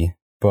to me,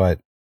 but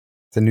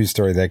it's a news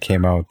story that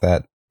came out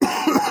that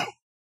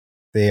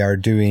they are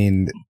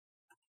doing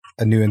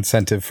a new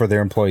incentive for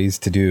their employees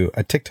to do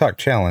a TikTok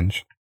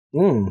challenge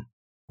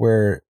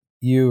where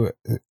your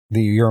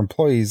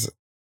employees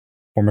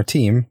form a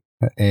team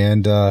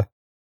and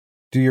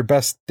do your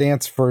best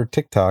dance for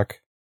TikTok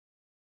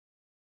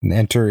and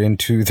enter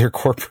into their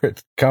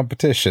corporate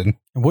competition.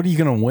 What are you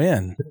going to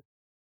win?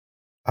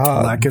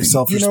 Lack of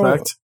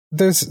self-respect.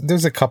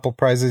 There's a couple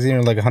prizes,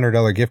 like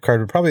 $100 gift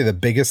card, but probably the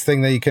biggest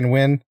thing that you can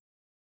win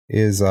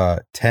is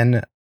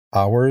 10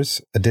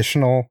 hours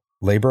additional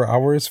labor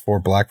hours for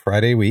Black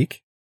Friday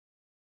week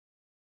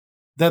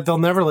that they'll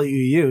never let you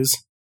use.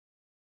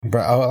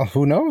 But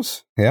who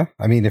knows? Yeah,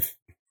 I mean, if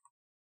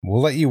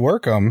we'll let you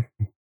work them,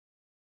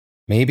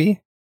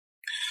 maybe.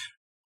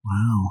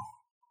 Wow.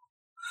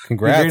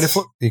 Congrats.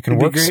 You can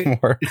work some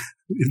more.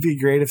 It'd be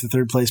great if the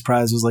third place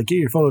prize was like, get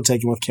your photo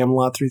taken with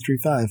Camelot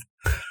 335.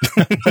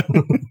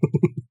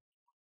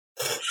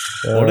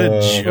 What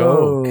a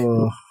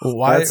joke.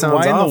 Why in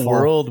the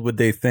world would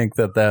they think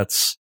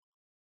this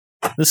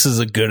is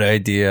a good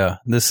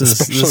idea? This is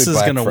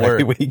going to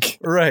work. Week.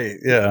 Right.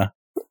 Yeah.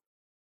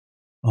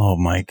 Oh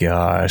my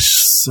gosh.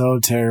 So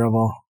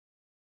terrible.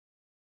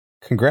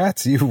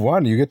 Congrats. You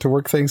won. You get to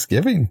work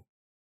Thanksgiving.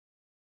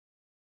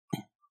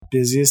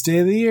 Busiest day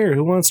of the year.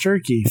 Who wants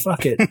turkey?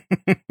 Fuck it.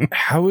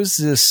 How is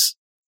this?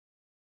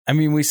 I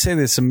mean, we say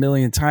this a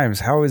million times.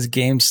 How is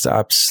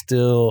GameStop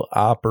still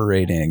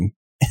operating?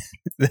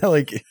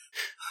 Like,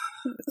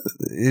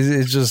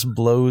 it just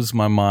blows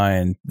my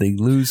mind. They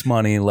lose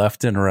money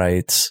left and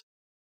right.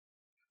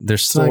 Their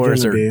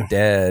stores are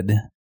dead.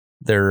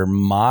 Their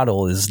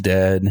model is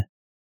dead.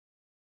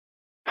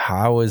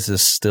 How is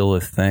this still a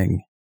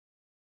thing?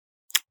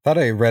 I thought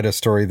I read a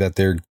story that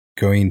they're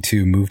going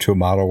to move to a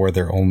model where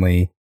they're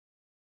only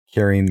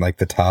carrying like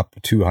the top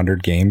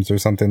 200 games or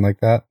something like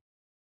that.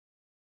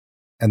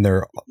 And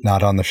they're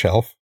not on the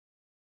shelf.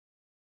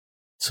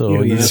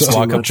 So you just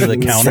walk up to the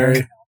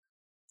counter.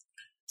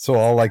 So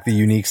all like the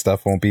unique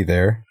stuff won't be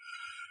there.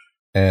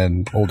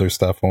 And older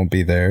stuff won't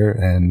be there.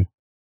 And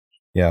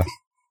yeah.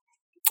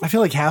 I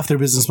feel like half their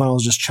business model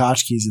is just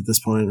tchotchkes at this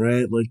point,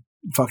 right? Like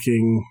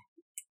fucking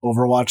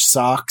Overwatch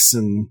socks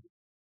and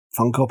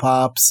Funko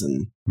Pops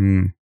and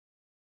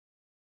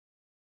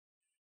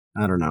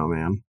I don't know,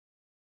 man.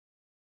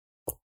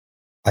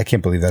 I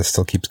can't believe that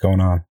still keeps going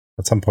on.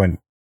 At some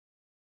point,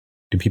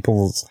 do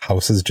people's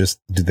houses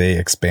do they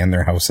expand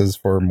their houses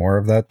for more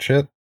of that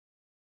shit?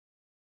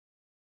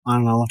 I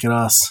don't know. Look at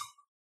us.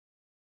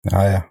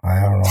 I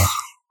don't know.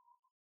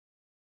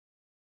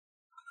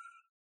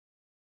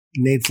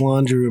 Nate's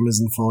laundry room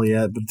isn't full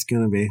yet, but it's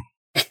going to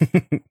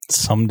be.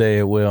 Someday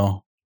it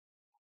will.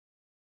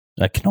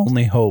 I can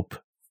only hope.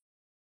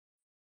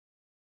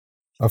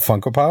 Of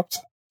Funko Pops?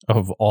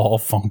 Of all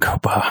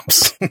Funko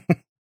Pops.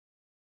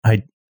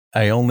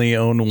 I only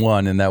own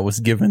one, and that was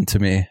given to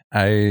me.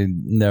 I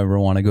never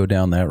want to go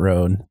down that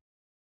road.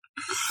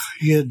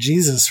 You got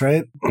Jesus,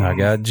 right? I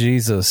got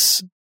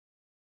Jesus.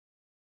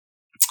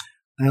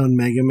 I own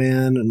Mega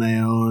Man, and I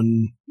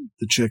own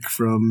the chick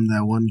from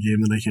that one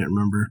game that I can't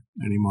remember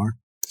anymore.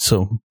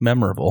 So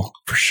memorable,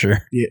 for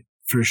sure. Yeah,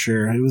 for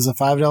sure. It was a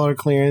 $5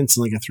 clearance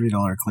and like a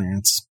 $3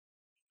 clearance.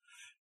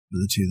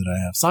 the two that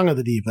I have. Song of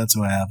the Deep, that's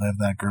who I have. I have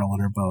that girl in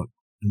her boat.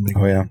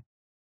 Oh, yeah.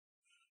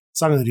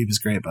 Song of the Deep is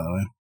great, by the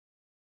way.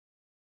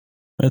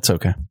 It's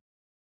okay.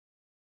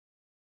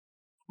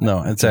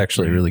 No, it's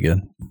actually really good.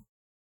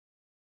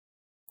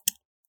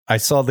 I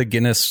saw the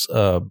Guinness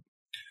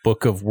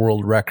Book of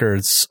World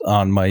Records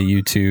on my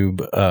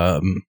YouTube.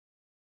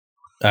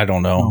 I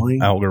don't know,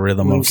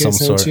 algorithm of some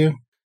sort.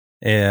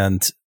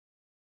 And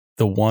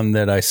the one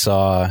that I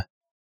saw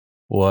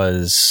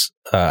was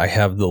I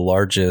have the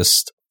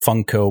largest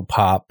Funko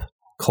Pop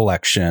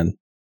collection,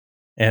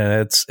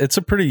 and it's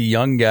a pretty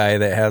young guy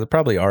that has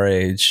probably our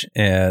age,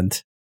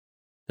 and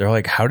they're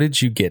like, how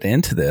did you get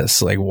into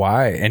this? Like,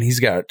 why? And he's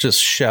got just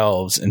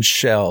shelves and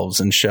shelves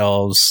and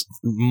shelves,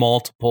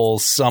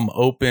 multiples, some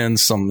open,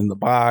 some in the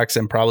box,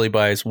 and probably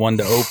buys one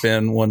to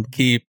open, one to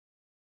keep.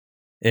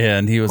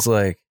 And he was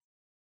like,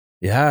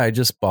 yeah, I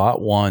just bought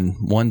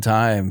one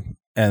time,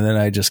 and then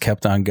I just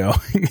kept on going.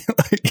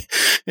 Like,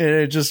 and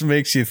it just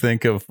makes you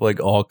think of like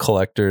all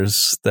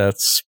collectors.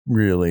 That's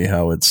really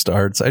how it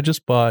starts. I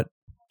just bought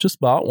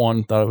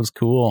one, thought it was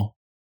cool,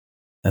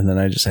 and then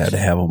I just had to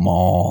have them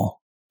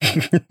all.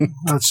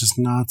 That's just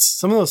nuts.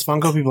 Some of those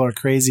Funko people are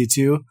crazy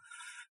too,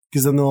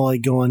 because then they'll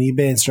like go on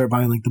eBay and start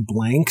buying like the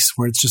blanks,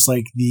 where it's just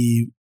like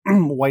the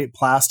white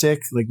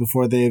plastic, like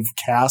before they've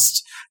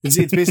cast. It's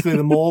basically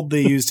the mold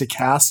they use to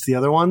cast the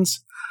other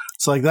ones.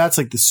 So like that's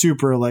like the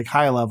super like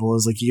high level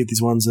is like you get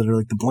these ones that are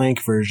like the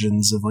blank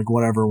versions of like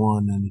whatever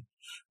one, and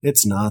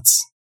it's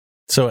nuts.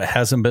 So it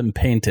hasn't been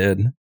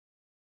painted,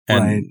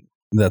 and right.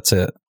 That's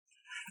it.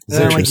 And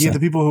then like you get the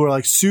people who are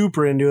like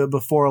super into it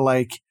before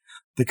like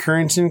the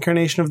current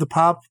incarnation of the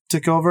pop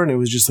took over, and it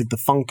was just like the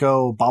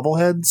Funko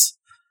bobbleheads.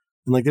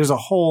 And like there's a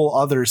whole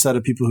other set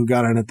of people who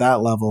got in at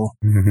that level.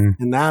 Mm-hmm.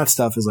 And that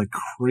stuff is like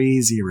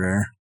crazy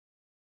rare.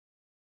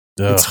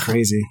 Ugh. It's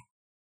crazy.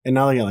 And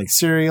now they got like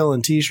cereal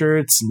and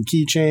t-shirts and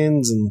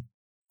keychains,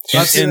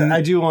 and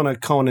I do want a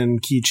Conan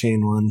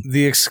keychain one.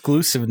 The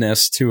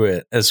exclusiveness to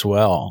it as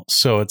well.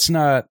 So it's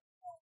not,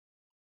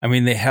 I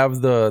mean, they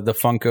have the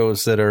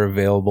Funkos that are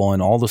available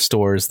in all the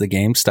stores, the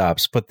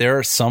GameStops, but there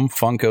are some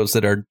Funkos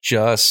that are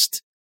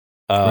just,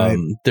 Right.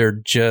 they're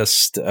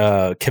just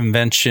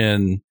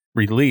convention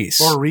release.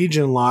 Or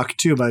region lock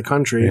too by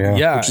country.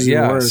 Yeah. Which is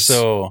even worse.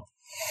 So,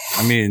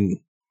 I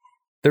mean,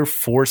 they're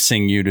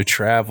forcing you to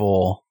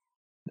travel.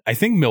 I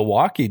think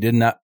Milwaukee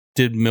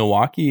did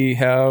Milwaukee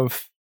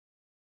have,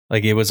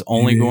 like, it was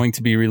only going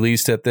to be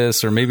released at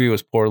this, or maybe it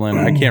was Portland.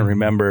 I can't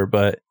remember,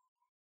 but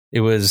it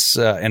was,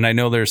 and I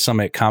know there's some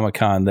at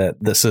Comic-Con that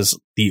this is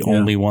the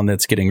only one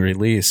that's getting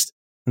released.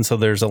 And so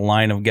there's a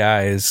line of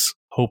guys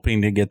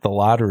hoping to get the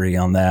lottery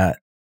on that.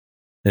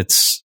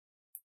 It's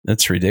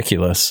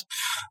ridiculous.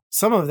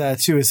 Some of that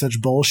too is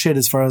such bullshit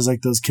as far as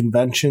like those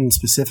convention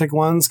specific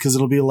ones, because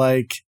it'll be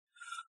like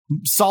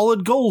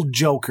solid gold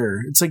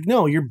Joker. It's like,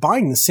 no, you're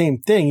buying the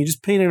same thing. You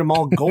just painted them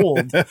all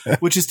gold,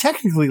 which is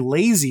technically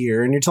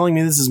lazier, and you're telling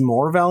me this is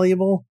more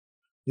valuable?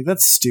 Like,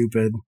 that's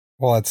stupid.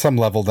 Well, at some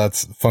level,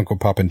 that's Funko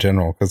Pop in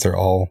general, because they're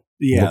all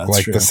look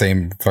like the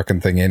same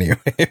fucking thing anyway.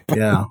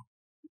 Yeah,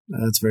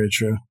 that's very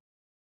true.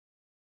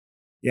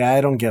 Yeah,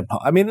 I don't get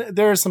pop. I mean,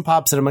 there are some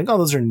pops that I'm like, oh,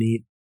 those are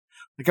neat.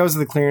 Like, I was at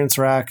the clearance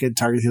rack at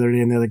Target the other day,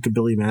 and they're like a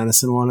Billy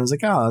Madison one. I was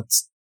like, oh,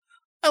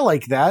 I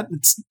like that.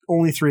 It's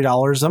only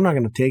 $3. I'm not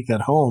going to take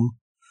that home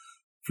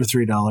for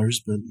 $3,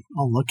 but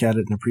I'll look at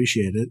it and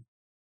appreciate it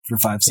for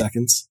 5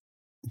 seconds.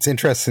 It's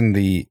interesting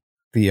the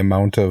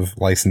amount of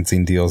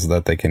licensing deals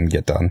that they can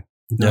get done.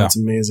 Yeah, it's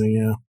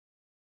amazing.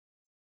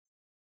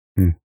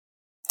 Yeah.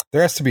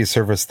 There has to be a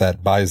service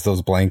that buys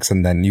those blanks,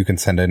 and then you can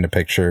send in a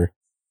picture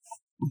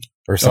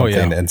or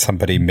something, and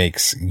somebody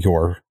makes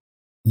you.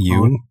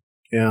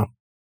 Yeah.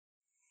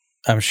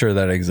 I'm sure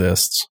that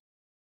exists.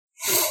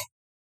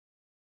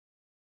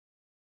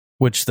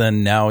 Which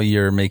then now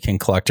you're making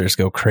collectors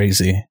go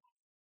crazy.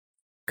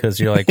 Because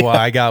you're like, well,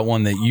 I got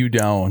one that you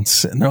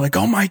don't. And they're like,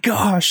 oh my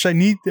gosh, I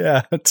need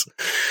that.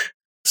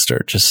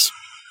 Start just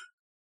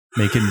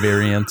making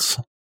variants.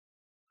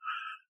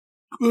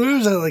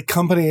 There's a like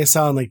company I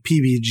saw on like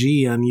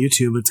PBG on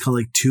YouTube. It's called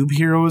like Tube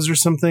Heroes or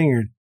something,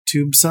 or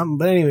Tube something.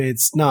 But anyway,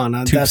 it's not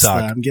that's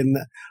that. I'm getting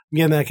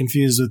that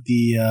confused with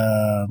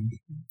the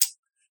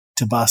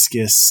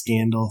Tobuscus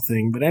scandal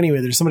thing. But anyway,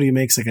 there's somebody who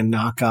makes like a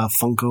knockoff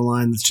Funko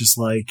line that's just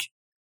like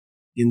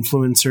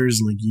influencers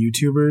and like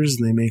YouTubers,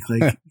 and they make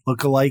like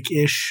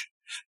lookalike-ish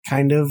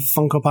kind of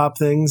Funko Pop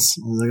things.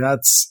 I was like,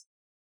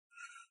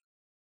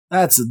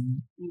 that's a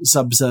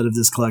subset of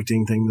this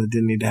collecting thing that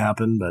didn't need to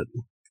happen, but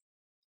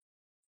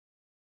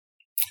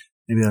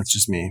maybe that's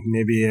just me.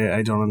 Maybe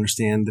I don't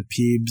understand the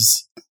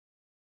Peebs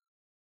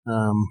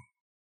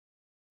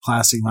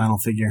plastic vinyl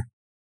figure.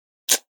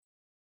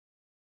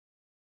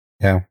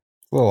 Yeah,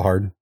 a little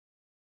hard.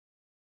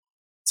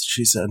 That's what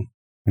she said.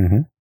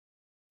 Mm-hmm.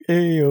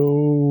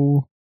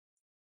 Ayo.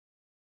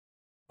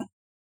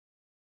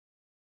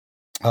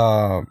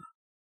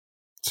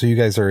 So you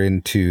guys are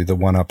into the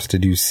one-ups.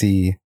 Did you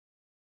see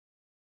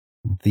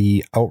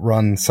the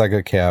Outrun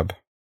Sega cab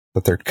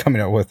that they're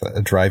coming out with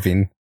a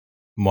driving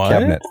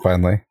cabinet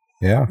finally?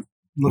 Yeah.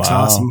 Looks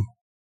awesome.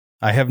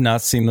 I have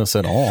not seen this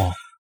at all.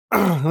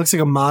 It looks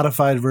like a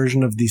modified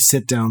version of the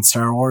sit-down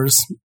Star Wars,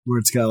 where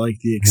it's got like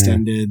the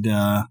extended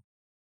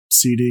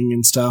seating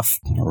and stuff.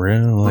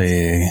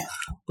 Really?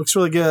 Looks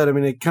really good. I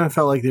mean, it kind of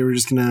felt like they were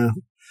just gonna,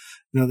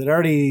 they'd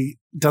already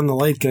done the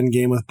light gun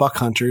game with Buck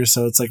Hunter,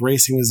 so it's like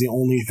racing was the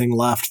only thing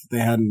left that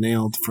they hadn't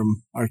nailed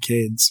from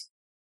arcades.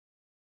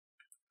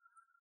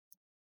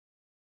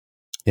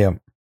 Yeah.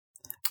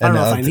 I don't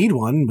know if I need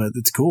one, but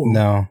it's cool.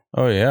 No.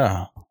 Oh,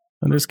 yeah.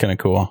 That is kind of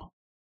cool.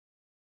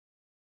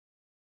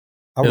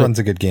 Outrun's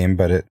a good game,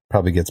 but it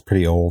probably gets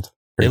pretty old.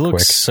 It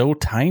looks so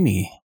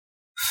tiny.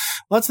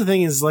 Well, that's the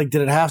thing is, like,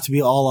 did it have to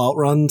be all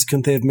Outruns?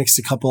 Couldn't they have mixed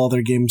a couple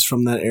other games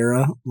from that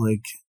era?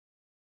 Like,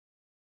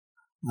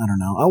 I don't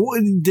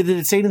know. Did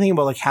it say anything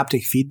about, like,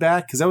 haptic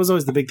feedback? Because that was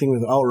always the big thing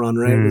with Outrun,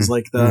 right? It was,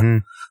 like,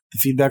 the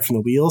feedback from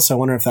the wheels. So I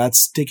wonder if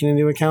that's taken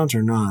into account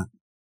or not.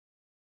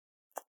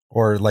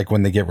 Or, like,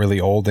 when they get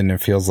really old and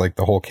it feels like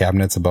the whole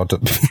cabinet's about to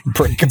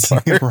break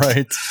apart.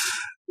 Right.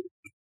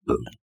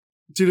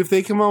 Dude, if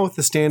they come out with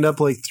the stand-up,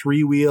 like,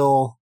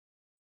 3-wheel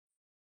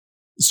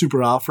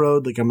super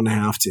off-road, like, I'm going to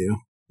have to.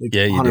 Like,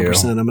 yeah, you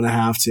 100%, do. I'm going to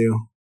have to.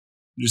 You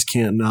just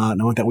can't not.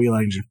 And I want that wheel,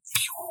 I can just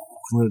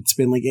let it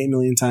spin like 8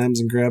 million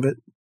times and grab it.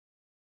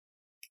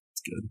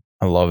 It's good.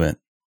 I love it.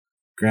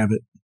 Grab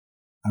it.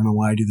 I don't know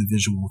why I do the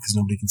visual, because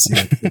nobody can see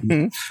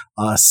it.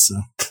 Us.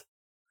 So.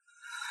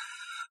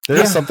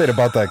 There's something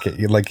about that,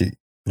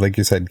 like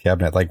you said,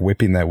 cabinet, like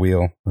whipping that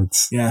wheel.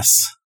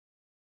 Yes.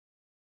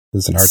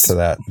 There's an art to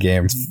that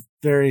game. It's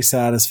very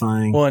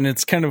satisfying. Well, and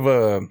it's kind of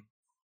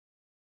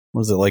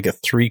like a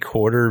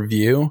 3/4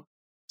 view?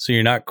 So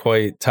you're not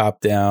quite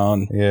top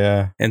down.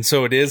 Yeah. And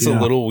so it is a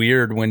little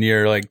weird when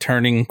you're like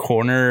turning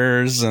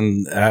corners,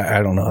 and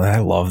I don't know. I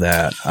love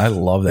that. I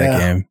love that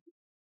game.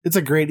 It's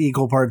a great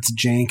equal parts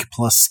jank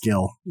plus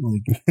skill.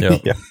 Like,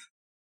 Yeah.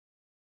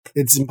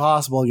 It's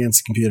impossible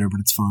against a computer, but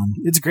it's fun.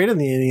 It's great on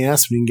the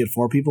NES when you can get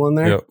 4 people in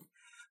there. Yep.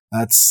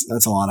 That's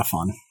a lot of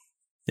fun.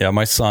 Yeah,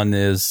 my son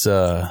is,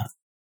 when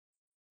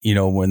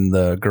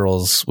the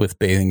girls with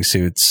bathing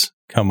suits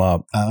come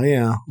up. Oh,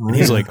 yeah.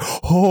 He's like,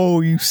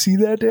 oh, you see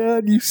that,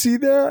 Dad? You see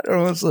that? And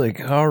I was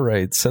like, all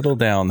right, settle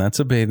down. That's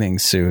a bathing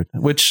suit,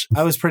 which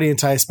I was pretty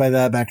enticed by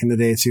that back in the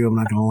day, too. I'm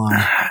not going to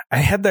lie. I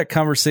had that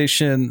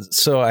conversation.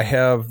 So I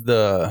have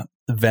the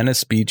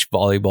Venice Beach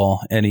Volleyball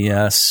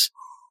NES.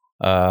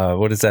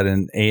 What is that,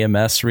 an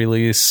AMS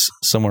release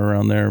somewhere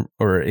around there,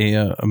 or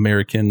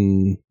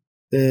American?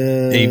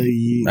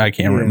 I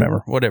can't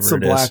remember. Whatever it's a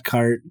it is. black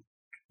cart.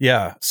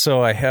 Yeah.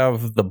 So I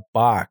have the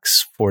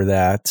box for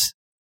that,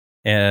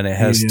 and it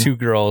has 2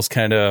 girls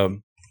kind of,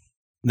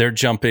 they're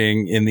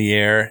jumping in the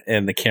air,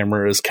 and the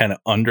camera is kind of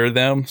under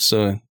them,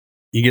 so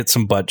you get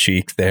some butt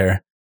cheek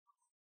there.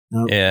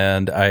 Nope.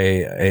 And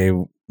I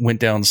went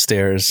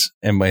downstairs,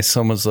 and my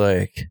son was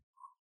like,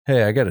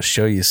 hey, I got to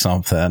show you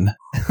something.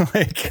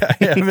 Like, I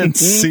haven't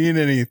seen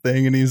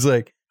anything. And he's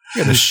like, I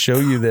got to show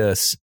you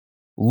this.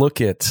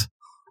 Look it.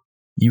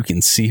 You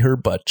can see her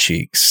butt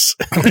cheeks.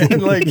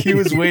 And like, he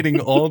was waiting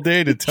all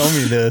day to tell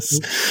me this.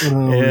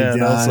 Oh,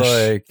 and I was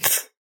like,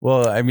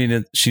 well, I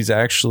mean, she's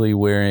actually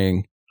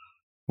wearing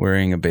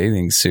a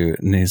bathing suit.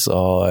 And he's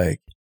all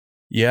like,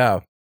 yeah,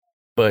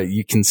 but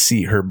you can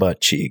see her butt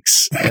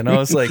cheeks. And I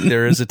was like,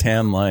 there is a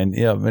tan line.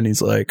 Yeah. And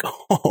he's like,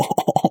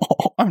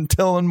 oh, I'm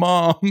telling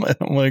Mom. And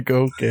I'm like,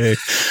 okay.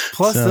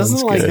 Plus,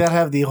 doesn't like that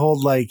have the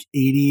whole like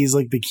 80s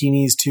like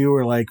bikinis too,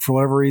 or like for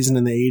whatever reason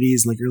in the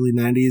 80s and like early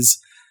 90s,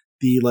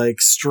 the like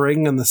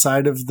string on the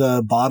side of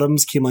the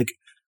bottoms came like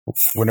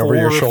went over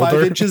your shoulder.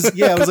 5 inches.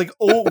 Yeah, it was like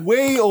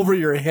way over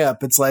your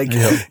hip. It's like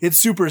it's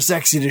super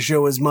sexy to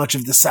show as much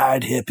of the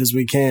side hip as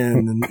we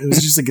can, and it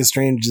was just like a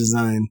strange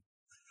design.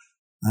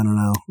 I don't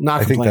know.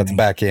 I think that's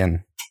back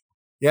in.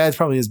 Yeah, it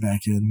probably is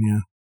back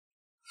in.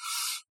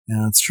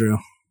 Yeah, that's true.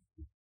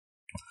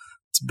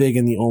 It's big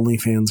in the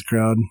OnlyFans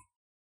crowd.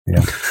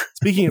 Yeah.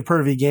 Speaking of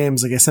pervy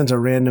games, like I sent a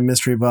random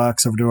mystery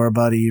box over to our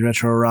buddy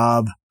Retro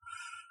Rob,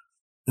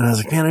 and I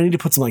was like, man, I need to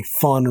put some like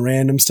fun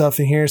random stuff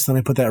in here. So then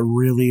I put that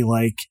really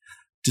like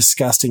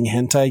disgusting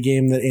hentai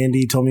game that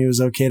Andy told me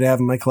was okay to have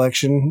in my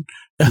collection,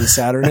 the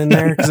Saturn in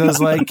there, because I was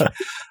like,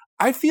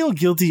 I feel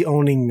guilty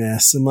owning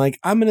this. I'm like,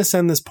 I'm going to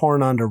send this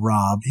porn on to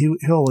Rob.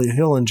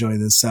 He'll enjoy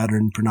this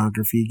Saturn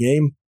pornography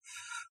game,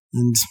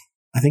 and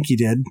I think he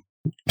did.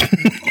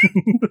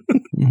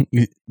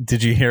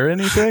 Did you hear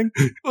anything?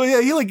 Well,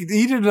 yeah,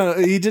 he did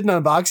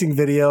an unboxing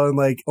video and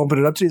like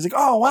opened it up to. He's like,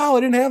 oh wow, I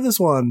didn't have this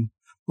one. I'm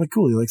like,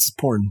 cool. He likes his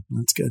porn.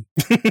 That's good.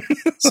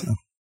 So,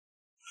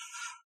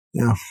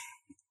 yeah,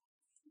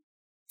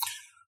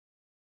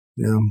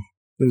 it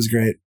was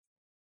great.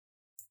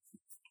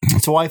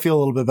 So I feel a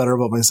little bit better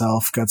about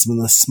myself. Got some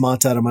of the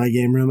smut out of my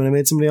game room, and I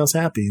made somebody else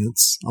happy.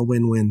 It's a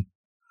win-win.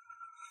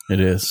 It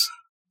is.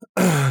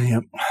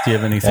 Yep. Do you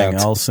have anything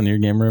else in your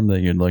game room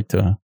that you'd like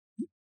to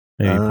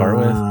maybe part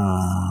with?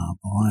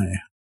 Boy.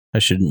 I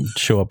should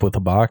show up with a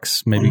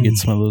box. Maybe get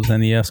some of those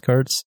NES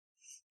cards.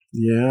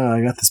 Yeah,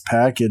 I got this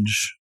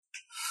package.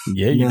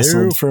 Yeah, you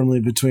nestled do. firmly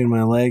between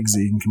my legs.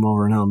 You can come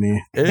over and help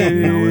me.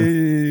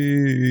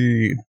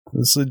 Hey,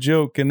 it's a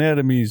joke.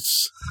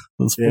 Anatomies.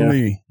 That's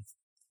funny.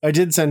 I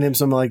did send him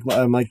some,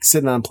 I'm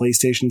sitting on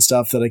PlayStation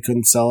stuff that I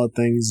couldn't sell at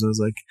things. I was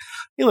like,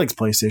 he likes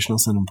PlayStation. I'll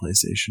send him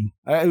PlayStation.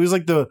 It was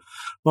like the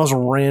most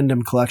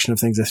random collection of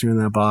things I threw in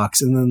that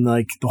box. And then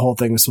like the whole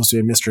thing was supposed to be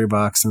a mystery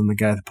box. And the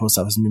guy at the post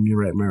office made me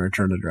write my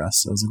return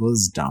address. So I was like, well, this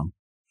is dumb.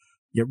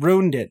 You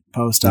ruined it,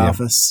 post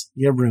office.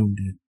 You ruined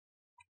it.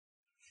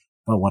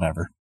 But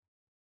whatever.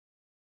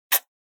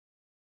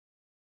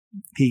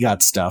 He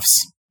got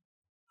stuffs.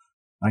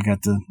 I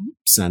got to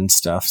send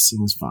stuffs. It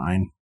was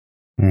fine.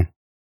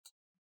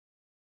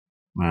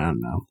 I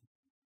don't know.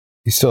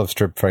 You still have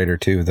Street Fighter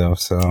 2, though,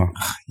 so...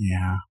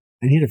 Yeah.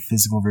 I need a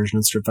physical version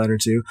of Street Fighter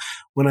 2.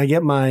 When I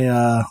get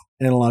my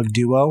Analog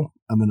Duo,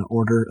 I'm going to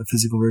order a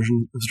physical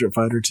version of Street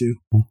Fighter 2.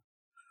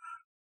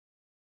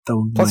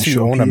 Plus,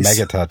 you own a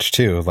Megatouch,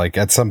 too. Like,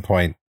 at some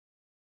point,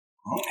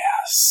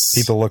 yes,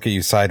 people look at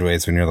you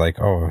sideways when you're like,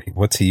 oh,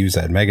 what's he use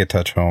that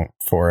Megatouch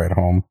for at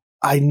home?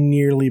 I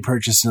nearly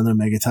purchased another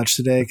Megatouch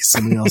today because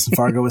somebody else in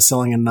Fargo was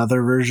selling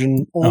another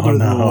version older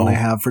than the one I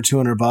have for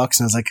 $200. And I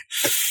was like...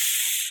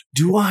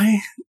 Do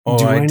I? Oh,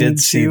 Do I did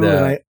see that.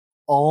 And I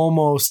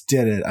almost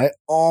did it. I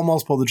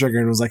almost pulled the trigger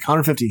and it was like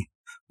 150.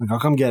 Like, I'll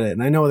come get it.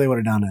 And I know they would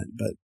have done it,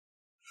 but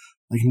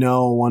like,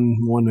 no, one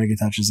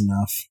Megatouch is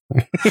enough.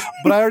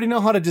 But I already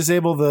know how to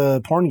disable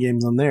the porn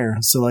games on there.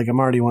 So like, I'm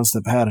already one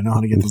step ahead. I know how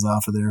to get those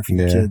off of there for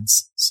the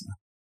kids. So,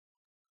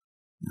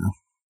 yeah.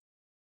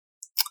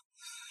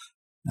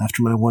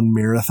 After my one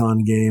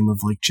marathon game of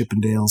like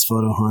Chippendales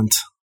Photo Hunt,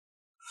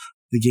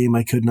 the game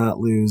I could not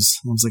lose.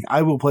 I was like,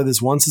 I will play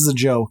this once as a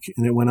joke,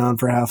 and it went on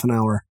for half an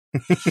hour.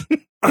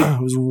 I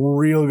was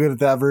real good at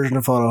that version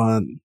of Photo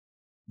Hunt.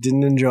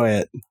 Didn't enjoy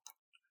it.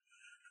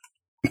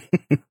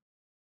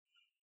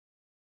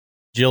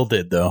 Jill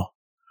did, though.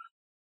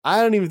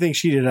 I don't even think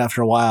she did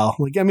after a while.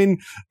 Like, I mean,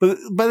 but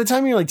by the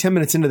time you're like 10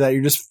 minutes into that,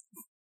 you're just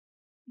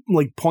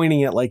like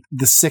pointing at like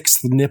the 6th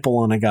nipple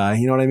on a guy.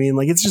 You know what I mean?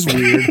 Like, it's just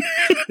weird.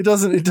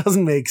 It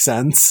doesn't make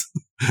sense.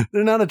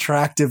 They're not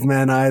attractive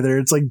men either.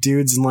 It's like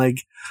dudes in like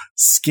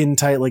skin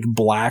tight, like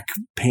black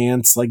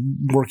pants, like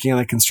working on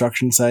a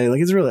construction site. Like,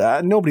 it's really,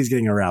 nobody's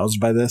getting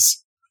aroused by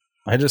this.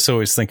 I just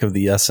always think of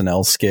the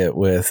SNL skit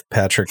with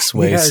Patrick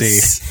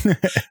Swayze.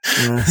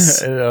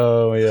 Yes.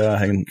 Oh,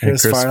 yeah. And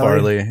Chris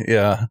Farley.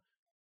 Yeah.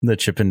 The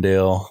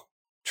Chippendale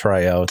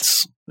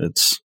tryouts.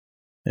 It's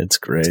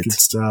great. It's good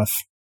stuff.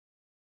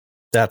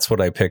 That's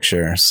what I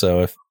picture.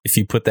 So if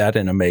you put that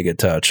in a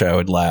Megatouch, I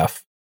would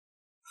laugh.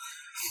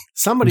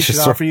 Somebody should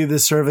offer you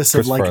this service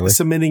of like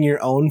submitting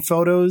your own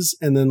photos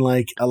and then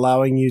like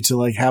allowing you to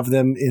like have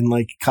them in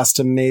like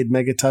custom made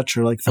Megatouch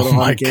or like Photo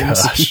Hunt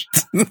games. Gosh.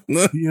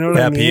 You know what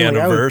Happy I mean?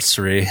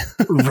 anniversary.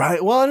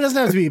 Right. Well, it doesn't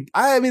have to be,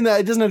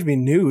 it doesn't have to be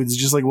nudes,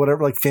 just like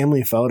whatever, like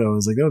family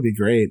photos. Like, that would be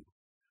great.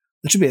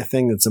 That should be a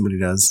thing that somebody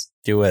does.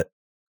 Do it.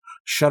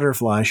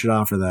 Shutterfly should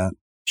offer that.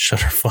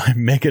 Shutterfly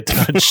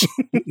Megatouch.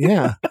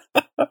 Yeah.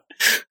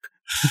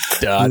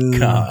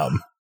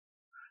 .com.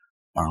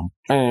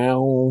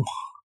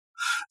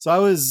 So I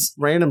was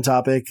random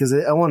topic because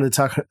I wanted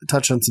to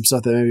touch on some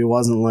stuff that maybe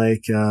wasn't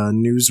like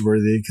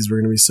newsworthy because we're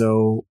going to be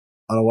so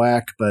out of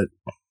whack. But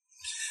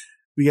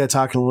we got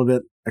talking a little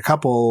bit a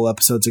couple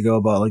episodes ago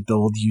about like the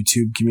old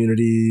YouTube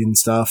community and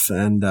stuff,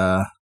 and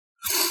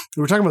we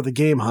were talking about the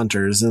Game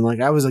Hunters, and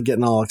like I was like,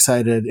 getting all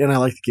excited, and I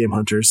like the Game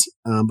Hunters,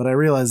 but I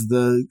realized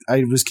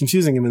I was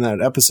confusing him in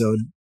that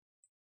episode,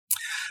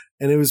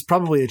 and it was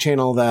probably a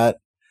channel that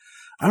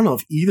I don't know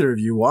if either of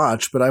you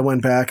watch, but I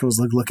went back and was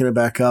like looking it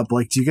back up.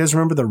 Like, do you guys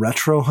remember the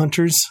Retro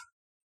Hunters?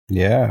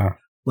 Yeah.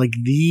 Like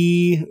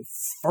the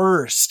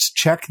first,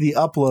 check the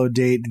upload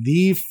date,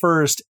 the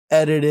first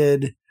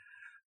edited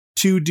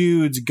 2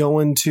 dudes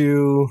going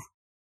to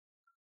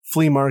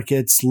flea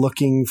markets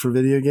looking for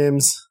video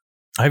games.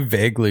 I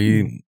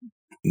vaguely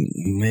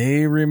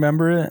may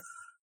remember it.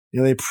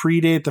 Yeah, they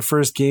predate the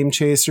first Game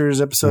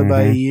Chasers episode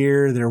by a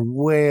year. They're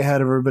way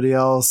ahead of everybody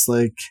else.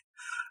 Like,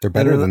 they're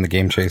better than the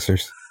Game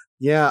Chasers.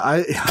 Yeah,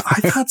 I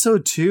thought so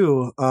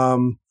too.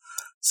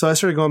 So I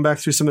started going back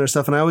through some of their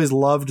stuff, and I always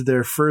loved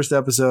their first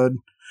episode.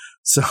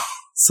 So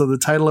the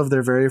title of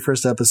their very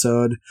first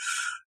episode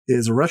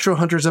is Retro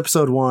Hunters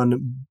Episode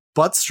 1,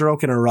 Butt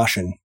Stroke in a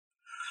Russian. And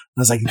I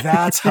was like,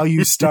 that's how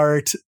you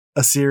start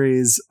a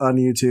series on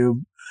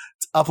YouTube.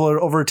 It's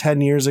uploaded over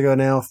 10 years ago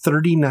now,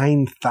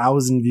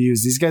 39,000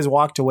 views. These guys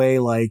walked away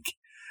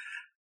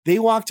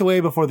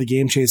before the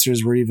Game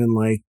Chasers were even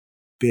like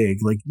big.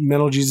 Like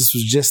Metal Jesus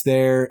was just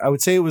there. I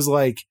would say it was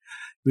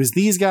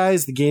these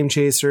guys, the Game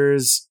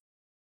Chasers,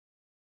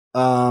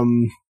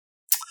 Metal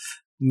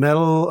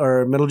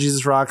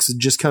Jesus Rocks had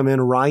just come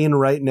in. Ryan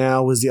Right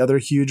Now was the other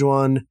huge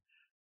one,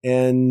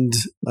 and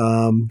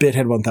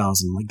Bithead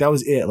 1000. Like that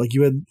was it. Like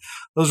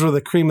those were the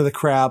cream of the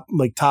crap.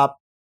 Like top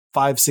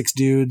 5-6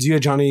 dudes. You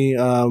had Johnny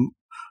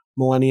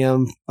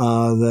Millennium,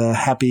 the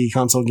happy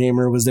console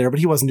gamer was there, but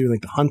he wasn't doing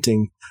like the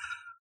hunting.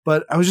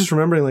 But I was just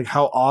remembering like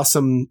how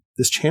awesome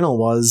this channel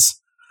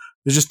was.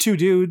 There's just 2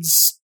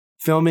 dudes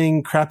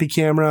filming, crappy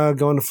camera,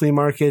 going to flea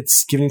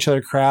markets, giving each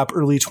other crap,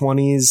 early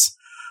 20s.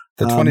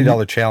 The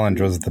 $20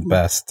 challenge was the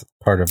best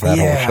part of that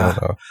whole show,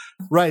 though.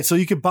 Right. So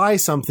you could buy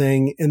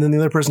something, and then the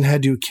other person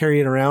had to carry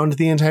it around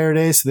the entire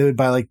day. So they would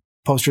buy like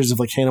posters of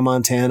like Hannah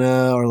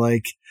Montana or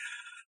like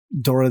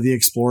Dora the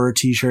Explorer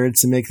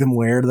t-shirts and make them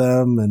wear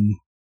them. And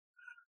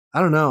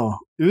I don't know.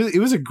 It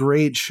was a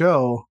great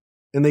show.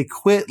 And they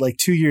quit like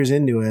 2 years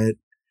into it.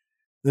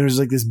 There was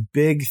like this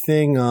big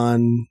thing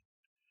on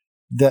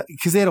that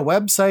because they had a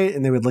website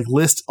and they would like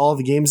list all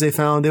the games they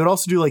found. They would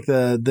also do like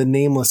the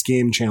nameless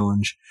game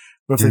challenge.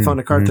 But if they found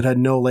a cart that had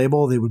no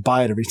label, they would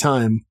buy it every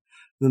time.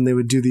 Then they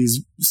would do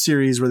these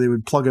series where they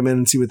would plug them in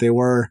and see what they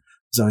were. It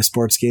was always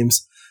sports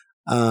games.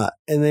 And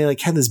they like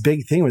had this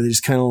big thing where they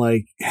just kind of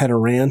like had a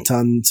rant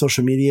on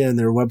social media and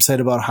their website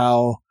about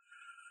how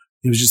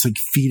it was just like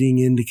feeding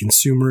into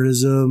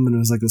consumerism. And it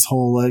was like this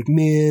whole like,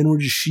 man, we're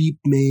just sheep,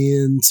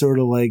 man, sort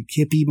of like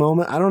hippie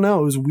moment. I don't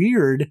know. It was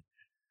weird.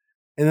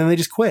 And then they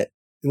just quit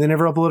and they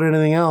never uploaded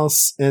anything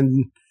else. And,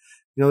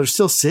 you know, they're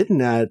still sitting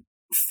at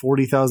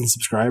 40,000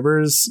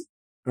 subscribers.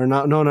 Or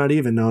not? No, not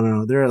even.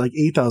 No. They're at like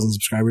 8,000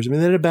 subscribers. I mean,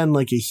 that'd have been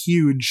like a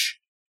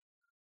huge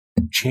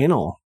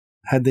channel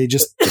had they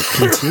just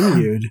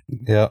continued.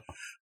 Yeah.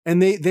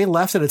 And they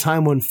left at a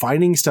time when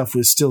finding stuff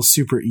was still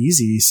super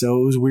easy.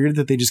 So it was weird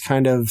that they just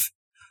kind of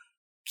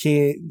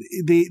came.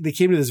 They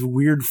came to this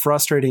weird,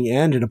 frustrating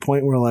end at a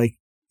point where like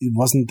it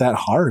wasn't that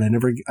hard.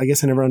 I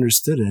guess I never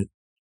understood it.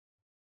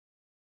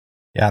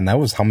 Yeah, and that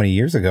was how many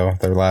years ago?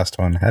 Their last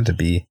one had to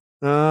be.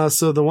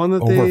 So the one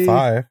that over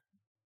 5.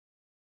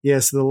 Yeah,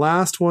 so the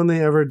last one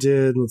they ever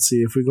did, let's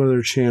see, if we go to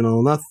their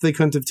channel, not that they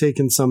couldn't have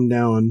taken some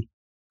down,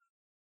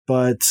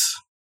 but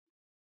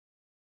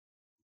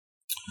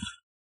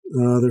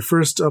their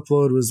first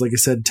upload was, like I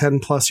said, 10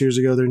 plus years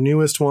ago. Their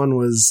newest one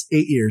was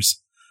 8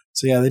 years.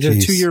 So yeah, they did a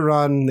 2-year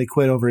run. They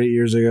quit over 8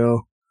 years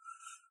ago.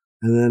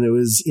 And then it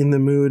was In the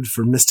Mood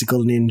for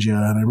Mystical Ninja.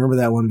 And I remember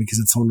that one because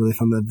it's the one where they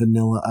found that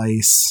Vanilla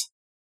Ice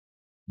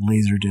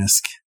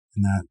Laserdisc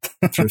in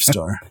that thrift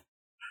store.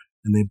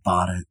 And they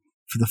bought it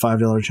for the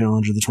 $5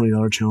 challenge or the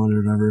 $20 challenge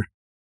or whatever.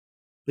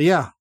 But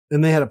yeah,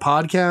 and they had a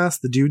podcast,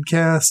 the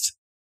Dudecast,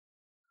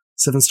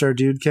 7-Star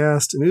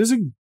Dudecast. I mean, it was a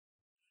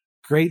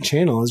great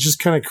channel. It's just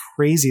kind of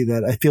crazy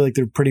that I feel like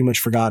they're pretty much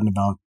forgotten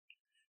about.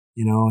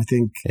 You know, I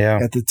think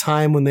at the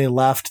time when they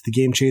left, the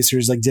Game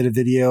Chasers like did a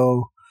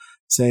video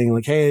saying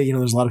like, hey, you know,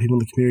 there's a lot of people in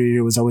the community.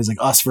 It was always like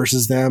us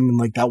versus them. And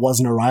like, that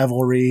wasn't a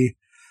rivalry.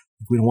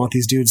 We don't want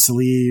these dudes to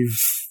leave.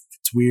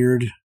 It's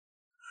weird.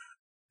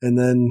 And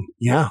then,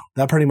 yeah,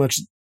 that pretty much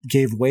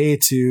gave way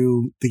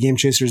to the Game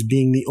Chasers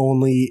being the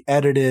only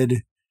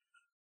edited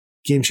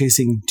game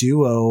chasing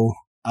duo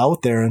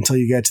out there until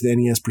you got to the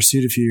NES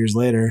Pursuit a few years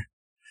later.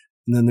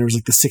 And then there was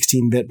like the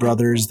 16-bit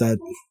brothers that...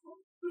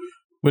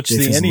 Which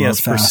the NES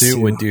Pursuit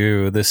would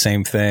do the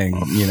same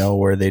thing, you know,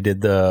 where they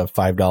did the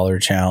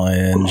 $5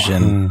 challenge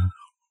and,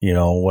 you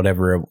know,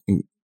 whatever.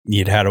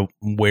 You'd had to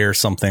wear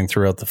something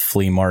throughout the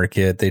flea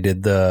market. They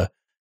did the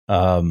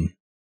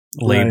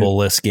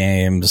label-less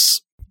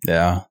games.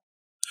 Yeah.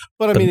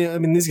 But I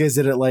mean, these guys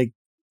did it like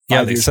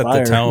 5 they years set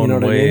prior, the tone you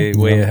know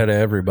way ahead of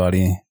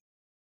everybody.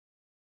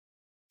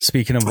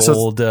 Speaking of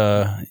old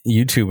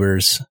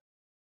YouTubers,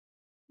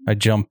 I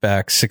jumped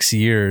back 6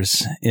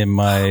 years in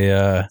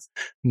my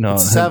no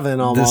it's 7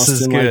 almost. This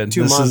is in good. Like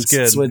 2 this months, is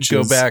good. switches.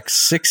 Go back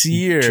 6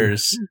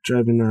 years.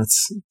 Drive me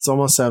nuts. It's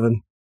almost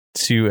 7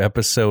 to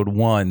episode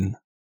 1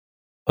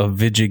 of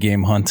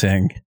Vigigame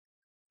Hunting,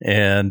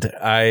 and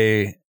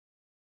I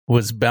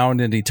was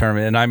bound and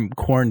determined. And I'm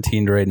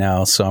quarantined right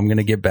now, so I'm going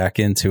to get back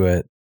into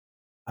it.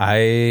 I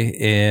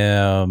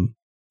am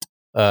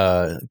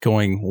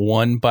going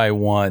one by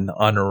one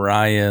on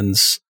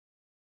Ryan's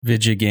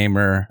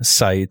Vigigamer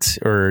site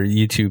or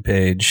YouTube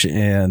page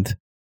and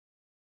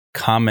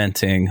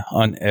commenting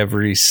on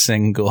every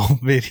single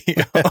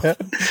video,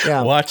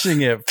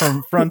 watching it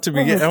from front to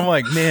beginning. I'm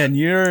like, man,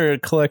 your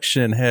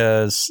collection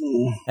has,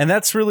 and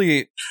that's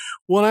really,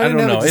 well, I don't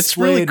know. It's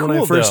really cool when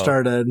I first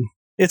started.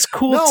 It's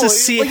cool to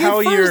see how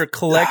your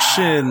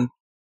collection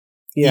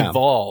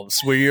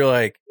evolves, where you're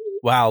like,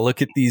 wow,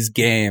 look at these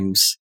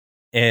games.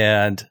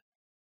 And,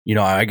 you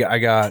know, I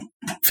got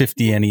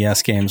 50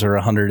 NES games or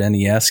 100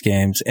 NES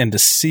games, and to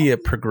see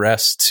it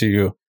progress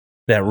to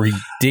that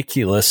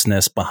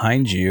ridiculousness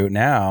behind you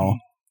now,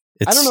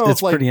 I don't know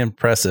it's pretty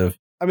impressive.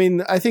 I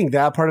mean, I think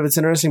that part of it's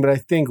interesting, but I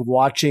think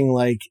watching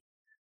like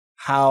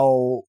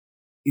how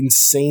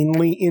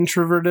insanely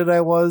introverted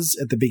I was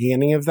at the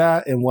beginning of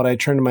that and what I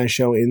turned my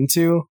show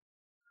into.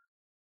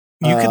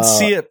 You can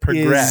see it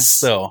progress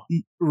though.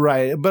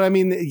 Right. But I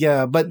mean,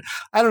 yeah, but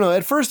I don't know.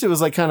 At first it was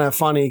like kind of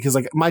funny because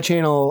like my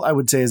channel, I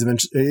would say is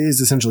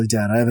essentially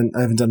dead. I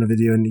haven't done a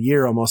video in a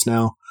year almost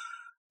now.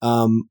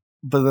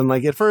 But then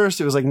like at first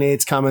it was like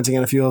Nate's commenting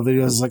on a few of the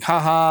videos like,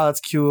 haha,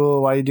 that's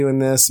cool. Why are you doing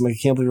this? I'm like, I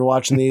can't believe you're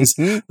watching these.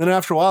 Then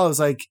after a while I was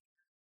like,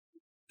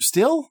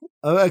 still?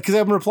 Because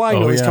I've been replying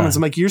to all these comments.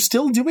 I'm like, you're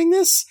still doing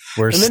this?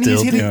 He's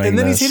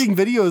hitting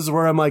videos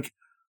where I'm like,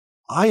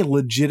 I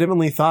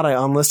legitimately thought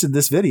I unlisted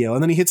this video.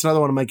 And then he hits another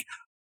one. I'm like,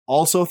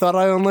 also thought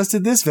I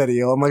unlisted this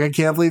video. I'm like, I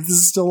can't believe this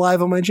is still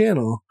live on my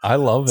channel. I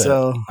love it.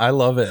 So, I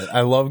love it.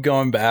 I love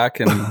going back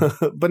and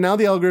but now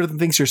the algorithm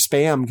thinks you're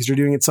spam because you're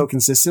doing it so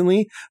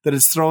consistently that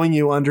it's throwing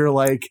you under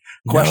like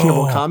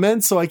questionable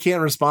comments. So I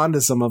can't respond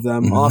to some of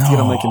them. I'll have to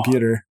get on my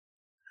computer.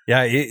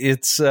 Yeah,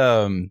 it's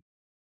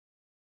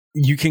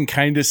you can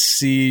kind of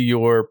see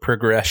your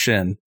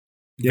progression.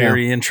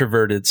 Very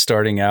introverted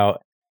starting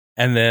out,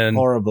 and then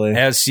horribly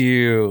as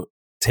you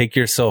take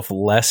yourself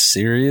less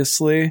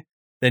seriously,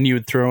 then you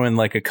would throw in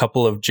like a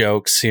couple of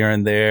jokes here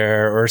and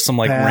there, or some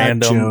like bad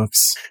random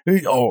jokes.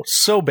 Oh,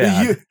 so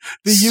bad.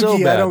 The so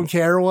Yuki bad. I don't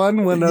care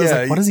one. When I was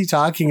like, what is he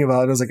talking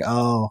about? And I was like,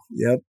 oh,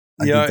 yep.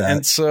 I did that.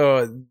 And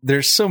so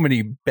there's so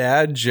many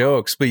bad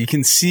jokes, but you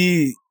can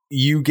see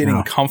you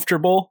getting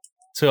comfortable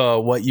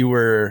to what you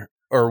were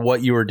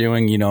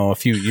doing, you know, a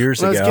few years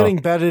ago. I was getting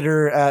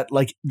better at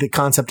like the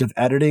concept of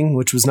editing,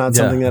 which was not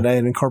something that I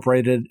had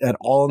incorporated at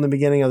all in the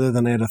beginning, other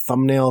than I had a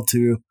thumbnail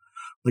to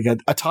like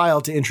a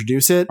tile to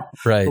introduce it.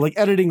 Right. But, like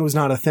editing was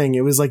not a thing.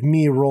 It was like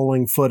me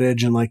rolling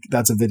footage and like,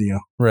 that's a video.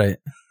 Right.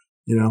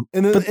 You know,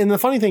 and the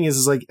funny thing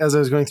is like, as I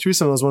was going through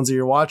some of those ones that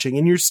you're watching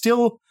and you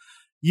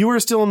were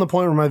still on the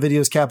point where my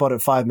videos cap out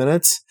at 5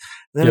 minutes.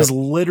 And that is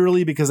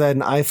literally because I had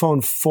an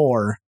iPhone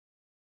 4.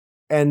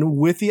 And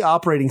with the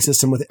operating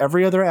system, with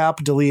every other app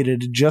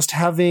deleted, just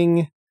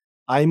having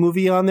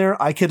iMovie on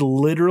there, I could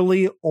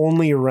literally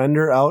only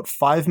render out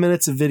 5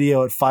 minutes of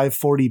video at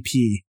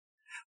 540p.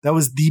 That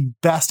was the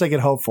best I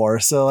could hope for.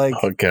 So like,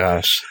 oh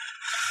gosh,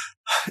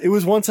 it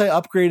was once I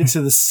upgraded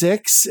to the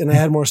 6 and I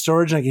had more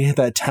storage and I could hit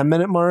that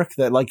 10-minute mark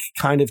that like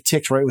kind of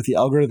ticked right with the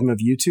algorithm of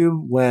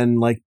YouTube when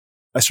like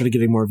I started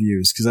getting more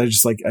views because I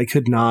just like, I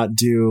could not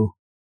do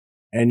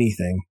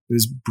anything. It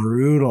was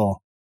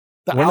brutal.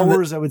 The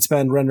hours I would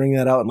spend rendering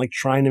that out and like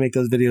trying to make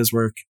those videos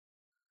work.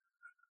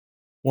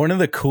 One of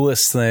the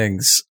coolest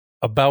things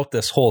about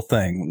this whole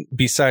thing,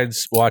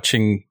 besides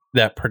watching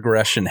that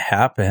progression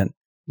happen,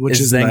 which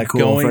is isn't then that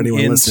cool going for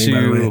anyone listening,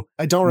 by the way.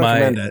 I don't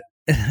recommend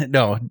it.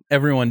 No,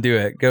 everyone do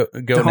it. Go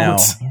now.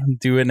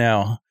 Do it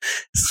now.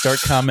 Start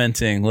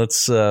commenting.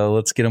 Let's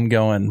get them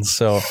going.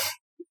 So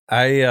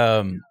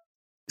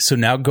so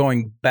now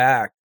going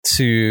back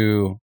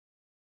to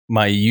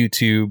my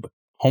YouTube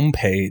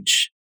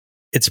homepage,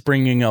 it's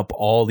bringing up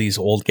all these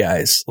old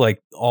guys,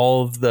 like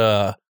all of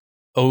the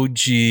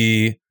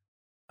OG.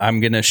 I'm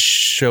going to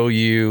show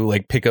you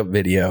like pickup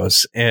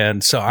videos.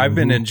 And so I've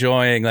been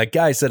enjoying like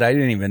guys that I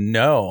didn't even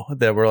know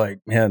that were like,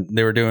 man,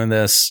 they were doing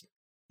this,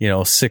 you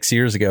know, 6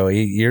 years ago, 8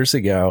 years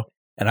ago.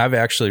 And I've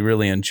actually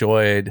really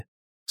enjoyed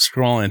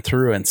scrolling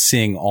through and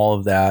seeing all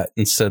of that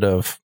instead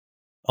of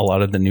a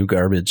lot of the new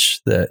garbage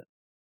that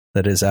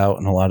is out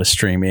and a lot of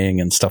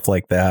streaming and stuff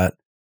like that,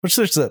 which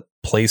there's a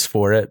place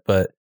for it,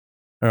 but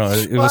I don't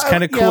know. It was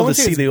kind of cool to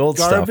see the old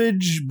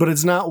garbage, stuff. But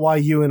it's not why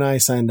you and I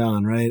signed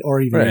on, right?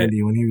 Or even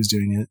Andy when he was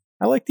doing it.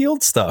 I like the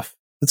old stuff.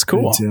 It's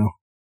cool. Me too.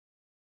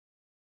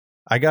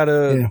 I got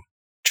to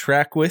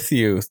track with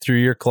you through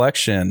your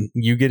collection,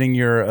 you getting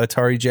your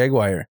Atari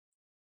Jaguar.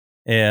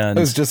 And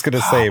I was just going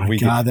to say, we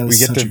get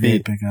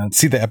to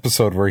see the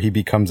episode where he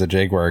becomes a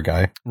Jaguar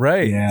guy.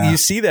 Right. Yeah. You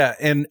see that.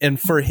 And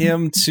for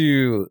him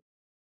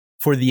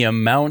for the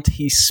amount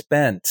he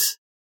spent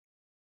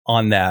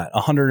on that,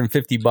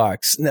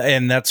 $150,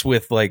 and that's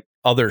with like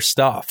other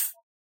stuff,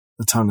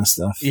 a ton of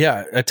stuff.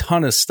 Yeah, a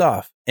ton of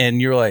stuff,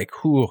 and you're like,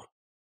 "Whew,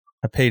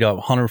 I paid up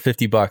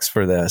 $150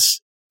 for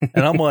this,"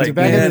 and I'm like,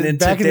 "Man, in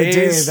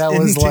today's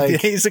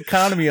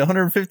economy,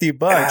 $150, it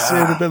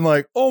would have been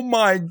like, oh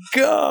my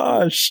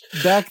gosh!"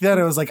 Back then,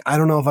 it was like, I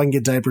don't know if I can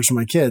get diapers for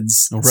my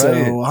kids, right. So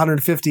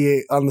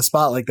 $150 on the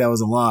spot like that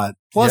was a lot.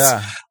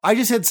 Plus, I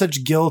just had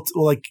such guilt,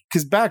 like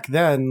because back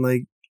then,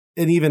 like.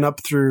 And even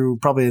up through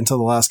probably until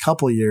the last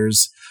couple of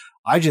years,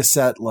 I just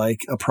set like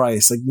a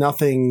price. Like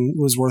nothing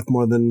was worth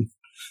more than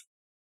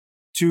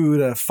 $2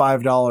 to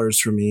 $5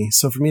 for me.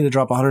 So for me to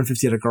drop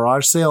 $150 at a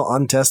garage sale,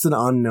 untested,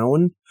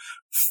 unknown,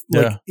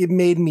 like it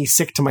made me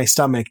sick to my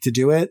stomach to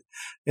do it.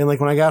 And like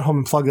when I got home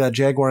and plugged that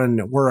Jaguar in and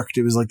it worked,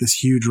 it was like this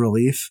huge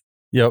relief.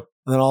 Yep.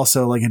 And then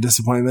also like a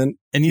disappointment.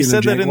 And you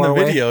said that in the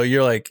video,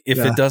 you're like, if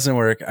it doesn't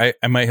work, I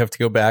might have to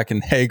go back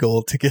and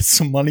haggle to get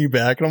some money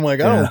back. And I'm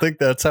like, I don't think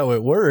that's how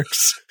it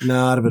works.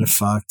 No, I'd have been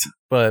fucked.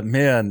 But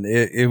man,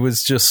 it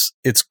was just,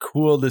 it's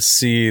cool to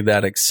see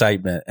that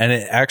excitement. And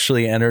it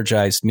actually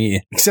energized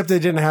me. Except they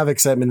didn't have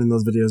excitement in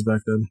those videos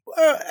back then.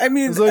 I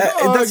mean, like,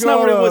 that's not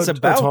what it was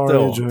about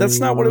though. That's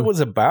not what it was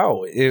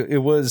about.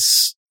 It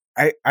was,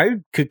 I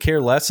could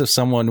care less if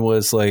someone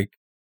was like,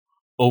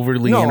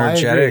 overly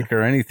energetic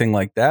or anything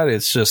like that.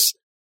 It's just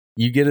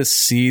you get to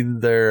see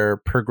their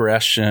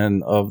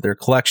progression of their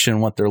collection,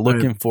 what they're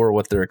looking for,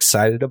 what they're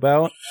excited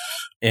about.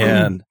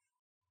 And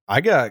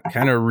I got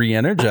kind of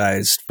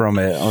re-energized from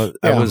it.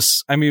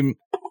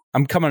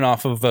 I'm coming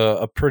off of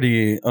a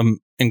pretty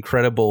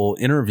incredible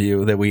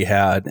interview that we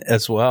had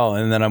as well.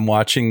 And then I'm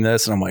watching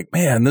this and I'm like,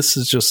 man, this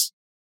is just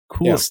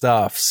cool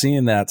stuff,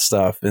 seeing that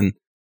stuff. And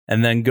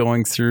then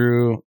going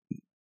through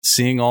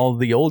seeing all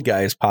the old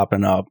guys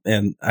popping up,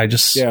 and I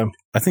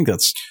think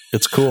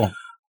it's cool.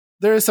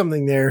 there is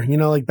something there. You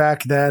know, like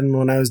back then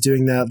when I was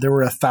doing that, there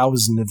were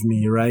 1,000 of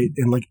me, right?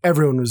 And like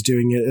everyone was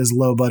doing it as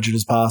low budget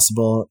as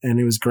possible. And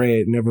it was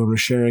great. And everyone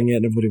was sharing it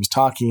and everybody was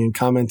talking and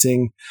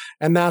commenting.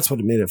 And that's what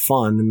made it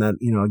fun. And that,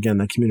 you know, again,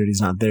 that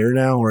community's not there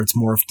now, or it's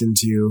morphed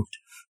into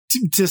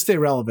to stay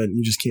relevant.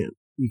 You just can't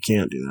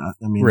do that.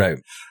 I mean, right.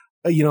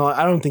 You know,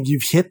 I don't think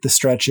you've hit the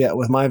stretch yet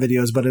with my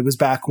videos, but it was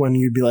back when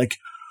you'd be like,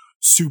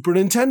 Super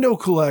Nintendo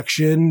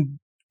Collection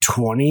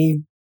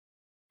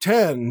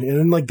 2010.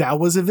 And like, that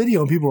was a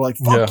video. And people were like,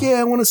 fuck yeah,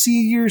 I want to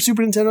see your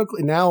Super Nintendo.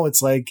 Now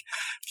it's like,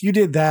 if you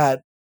did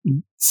that,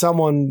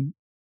 someone,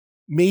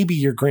 maybe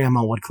your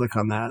grandma would click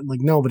on that. Like,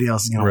 nobody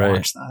else is going to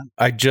watch that.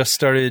 I just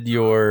started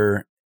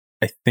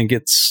I think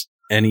it's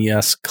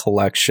NES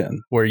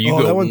collection where you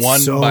go one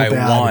by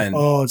one.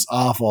 Oh, it's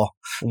awful.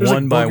 There's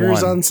one like by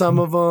one on some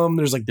of them.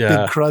 There's like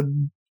big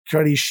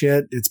cruddy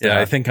shit. It's bad.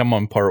 I think I'm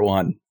on part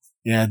 1.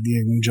 Yeah,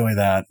 you enjoy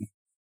that.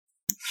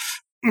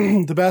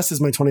 The best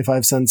is my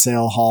 25-cent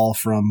sale haul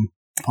from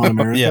Pawn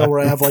America, where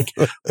I have like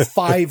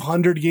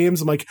 500 games.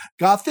 I'm like,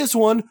 got this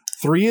one,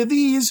 3 of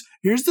these.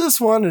 Here's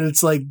this one, and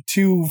it's like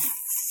 2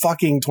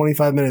 fucking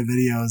 25-minute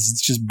videos.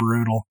 It's just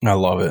brutal. I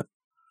love it.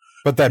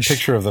 But that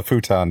picture of the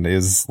futon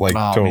is like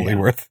totally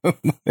worth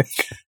it.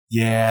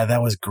 Yeah,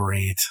 that was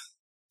great.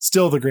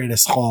 Still the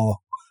greatest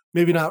haul.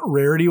 Maybe not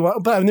rarity,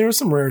 but I mean, there was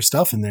some rare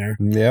stuff in there.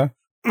 Yeah.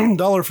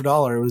 Dollar for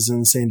dollar. It was an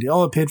insane deal.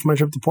 Oh, I paid for my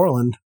trip to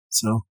Portland.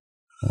 So,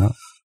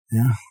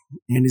 yeah.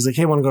 And he's like,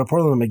 hey, want to go to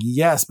Portland? I'm like,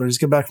 yes, but I just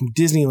got back from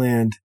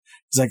Disneyland.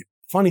 He's like,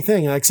 funny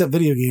thing, I accept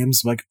video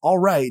games. I'm like, all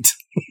right,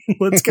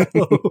 let's go.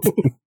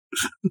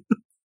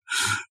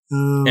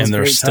 And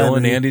they're still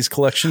in Andy's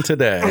collection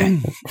today.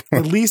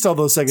 At least all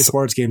those Sega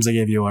Sports games I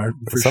gave you are,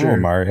 for some sure. of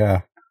them are,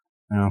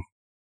 yeah.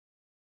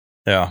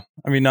 Yeah.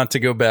 I mean, not to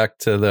go back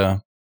to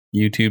the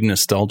YouTube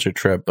nostalgia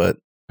trip, but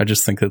I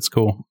just think that's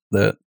cool.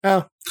 It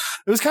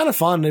was kind of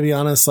fun, to be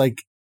honest,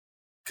 like,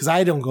 because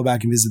I don't go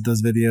back and visit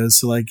those videos.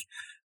 So, like,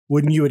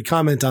 when you would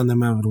comment on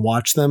them, I would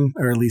watch them,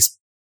 or at least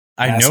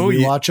I know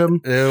you watch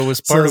them. It was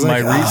part of my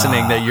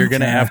reasoning that you're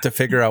going to have to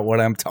figure out what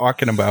I'm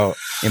talking about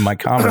in my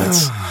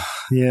comments.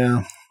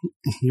 Yeah.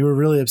 You were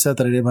really upset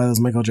that I didn't buy those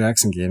Michael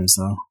Jackson games,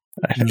 though.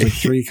 There's like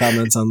 3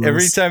 comments on those.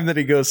 Every time that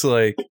he goes to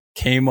like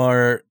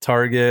Kmart,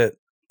 Target,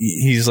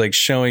 he's like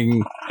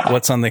showing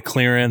what's on the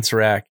clearance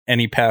rack,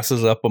 and he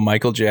passes up a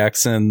Michael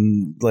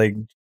Jackson like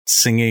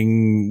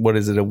singing, what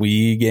is it, a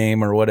Wii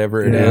game or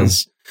whatever it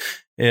is,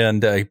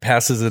 and he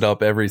passes it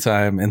up every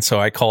time, and so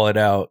I call it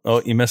out.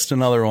 Oh, you missed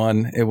another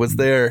one. It was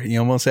there. You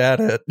almost had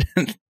it.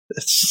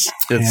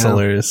 It's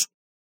hilarious.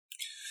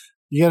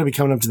 You got to be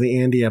coming up to the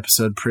Andy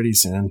episode pretty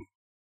soon.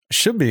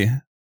 Should be.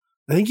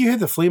 I think you hit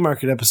the flea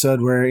market episode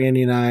where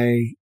Andy and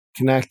I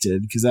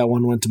connected, because that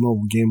one went to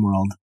Mobile Game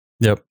World.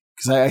 Yep.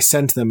 Because I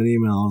sent them an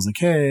email. I was like,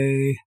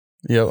 hey.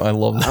 Yep, I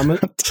love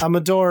that. I'm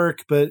a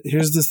dork, but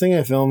here's this thing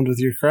I filmed with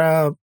your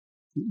crap.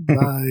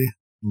 Bye.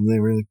 And they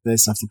were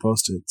nice enough to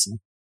post it. So,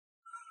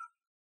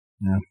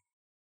 yeah.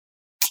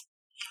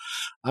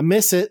 I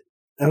miss it.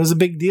 That was a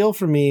big deal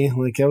for me.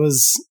 Like, that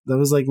was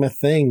like my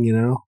thing, you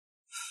know?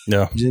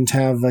 Yeah. I didn't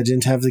have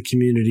the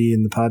community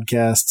and the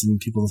podcast and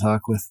people to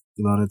talk with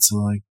about it. So,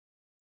 like,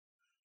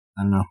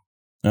 I don't know.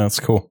 That's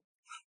cool.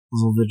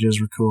 Those little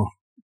videos were cool,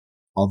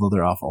 although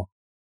they're awful.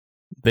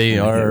 They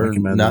are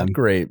not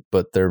great,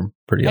 but they're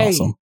pretty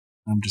awesome.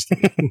 I'm just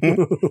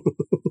kidding.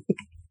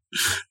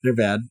 They're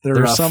bad. There's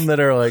rough. Some that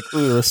are like,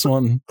 ooh, this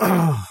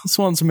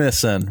one's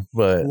missing.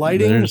 But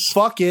lighting,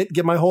 fuck it.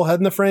 Get my whole head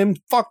in the frame.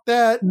 Fuck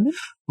that.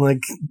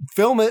 Like,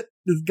 film it.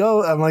 Just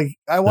go. I'm like,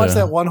 I watched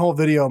that one whole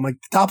video. I'm like,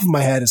 the top of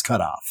my head is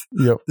cut off.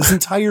 Yep. This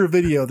entire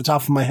video, the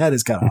top of my head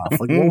is cut off.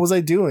 Like, what was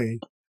I doing?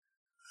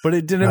 But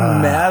it didn't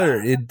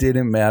matter. It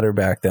didn't matter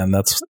back then.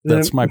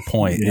 That's my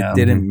point. Yeah, it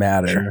didn't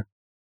matter. Sure.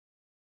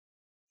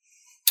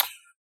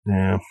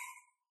 Yeah.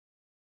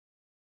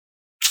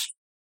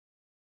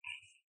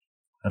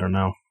 I don't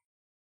know.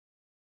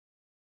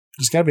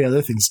 There's got to be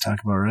other things to talk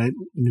about, right?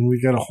 I mean,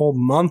 we've got a whole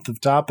month of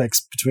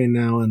topics between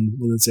now and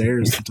when this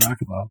airs to talk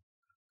about.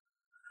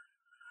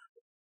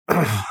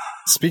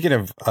 Speaking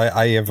of,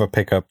 I have a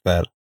pickup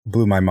that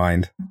blew my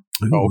mind.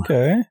 Ooh.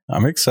 Okay.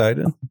 I'm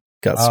excited.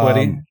 Got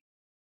sweaty.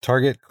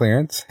 Target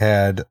clearance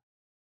had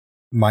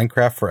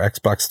Minecraft for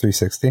Xbox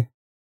 360.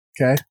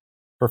 Okay.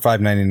 For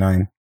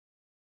 $5.99.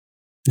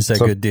 Is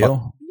that a good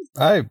deal?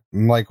 I'm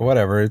like,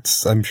 whatever.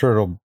 I'm sure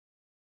it'll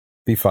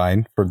be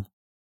fine for,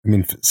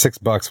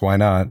 $6, why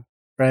not?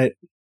 Right.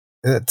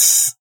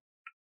 It's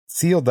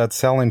sealed. That's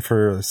selling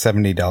for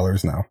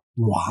 $70 now.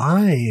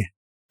 Why?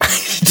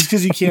 Just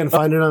because you can't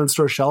find it on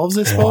store shelves,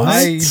 I suppose?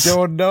 I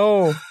don't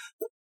know.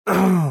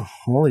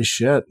 Holy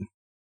shit.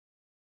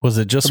 Was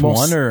it just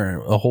one or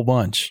a whole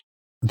bunch?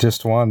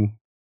 Just one.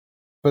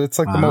 But it's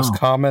like the most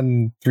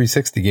common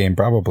 360 game,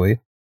 probably.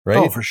 Right?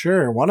 Oh, for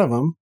sure. One of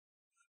them.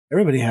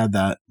 Everybody had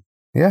that.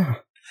 Yeah.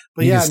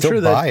 But you yeah, can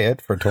still buy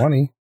it for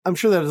 $20. I'm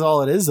sure that is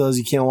all it is, though, is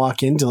you can't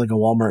walk into like a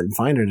Walmart and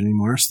find it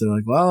anymore. So they're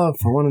like, well,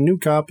 if I want a new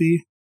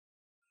copy.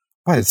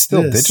 But it's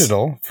still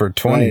digital for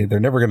 $20. Right. They're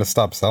never going to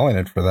stop selling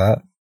it for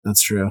that.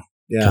 That's true.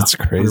 Yeah. That's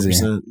crazy.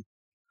 100%.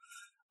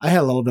 I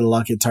had a little bit of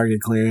luck at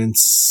Target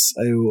clearance.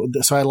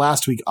 So I had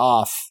last week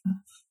off.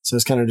 So I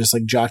was kind of just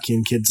like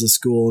jockeying kids to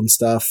school and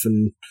stuff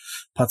and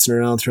putzing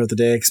around throughout the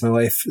day because my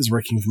wife is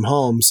working from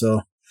home.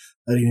 So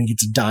I didn't even get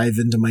to dive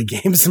into my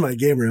games in my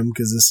game room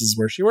because this is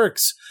where she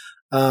works.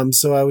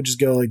 So I would just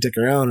go like dick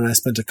around, and I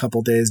spent a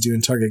couple days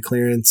doing Target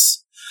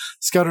clearance.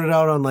 Scouted it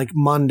out on like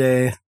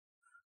Monday.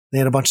 They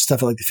had a bunch of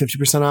stuff at like the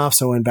 50% off.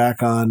 So I went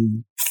back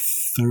on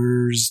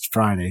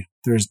Thursday.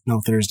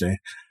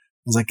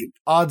 I was like,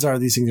 odds are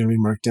these things are going to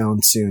be marked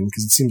down soon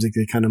because it seems like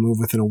they kind of move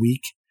within a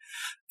week.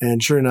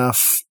 And sure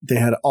enough, they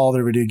had all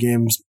their video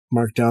games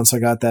marked down. So I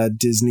got that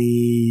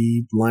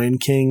Disney Lion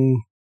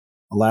King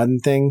Aladdin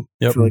thing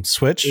for like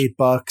Switch,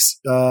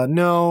 $8.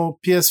 No,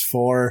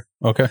 PS4.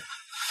 Okay.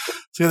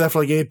 So I got that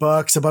for like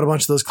 $8. I bought a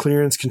bunch of those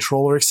clearance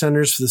controller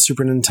extenders for the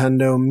Super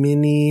Nintendo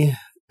Mini,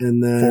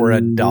 and then for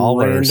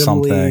 $1 or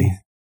something.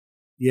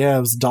 Yeah,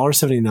 it was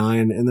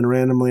 $1.79, and then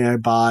randomly I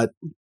bought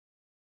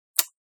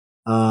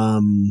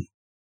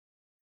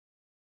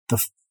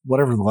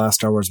whatever the last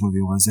Star Wars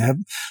movie was. They have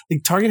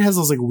like Target has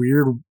those like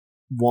weird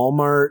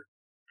Walmart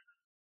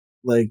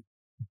like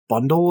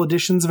bundle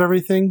editions of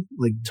everything.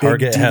 Like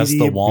Target has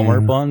the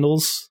Walmart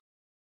bundles,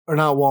 or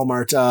not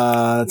Walmart.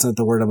 That's not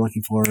the word I'm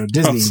looking for.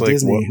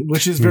 Disney,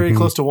 which is very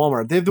close to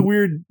Walmart. They have the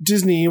weird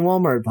Disney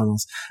Walmart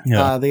bundles.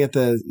 Yeah. They get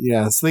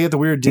the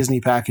weird Disney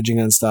packaging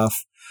and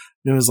stuff.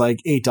 And it was like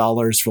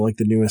 $8 for like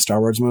the newest Star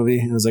Wars movie.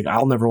 And I was like,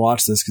 I'll never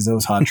watch this because it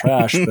was hot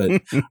trash,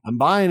 but I'm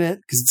buying it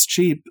because it's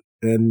cheap.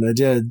 And I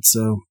did.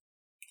 So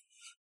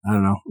I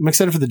don't know. I'm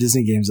excited for the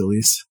Disney games at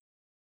least.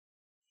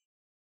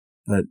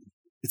 But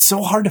it's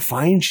so hard to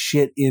find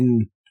shit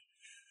in.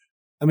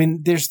 I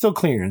mean, there's still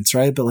clearance,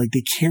 right? But like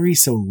they carry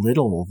so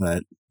little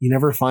that you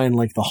never find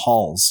like the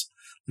hauls.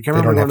 Like I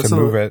remember going to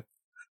move it.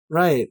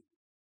 Right.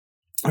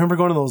 I remember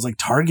going to those like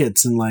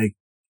Targets and like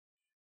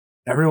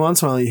every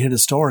once in a while you hit a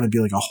store and it'd be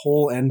like a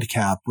whole end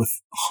cap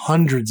with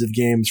hundreds of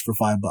games for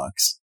 $5.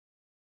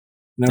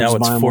 Now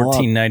it's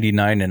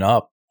 $14.99 and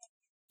up.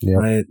 Yeah.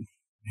 Right.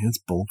 Yeah, it's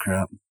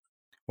bullcrap.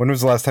 When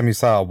was the last time you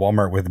saw a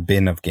Walmart with a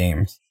bin of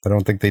games? I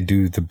don't think they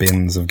do the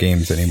bins of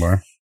games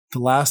anymore. The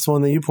last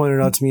one that you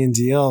pointed out to me in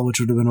DL, which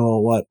would have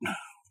been,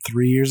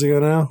 3 years ago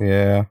now?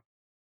 Yeah.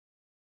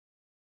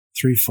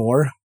 3,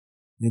 4?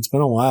 It's been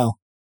a while.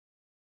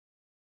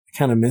 I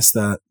kind of miss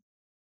that.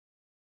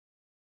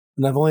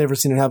 And I've only ever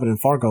seen it happen in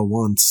Fargo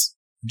once.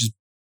 I just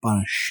bought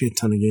a shit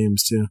ton of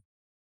games, too.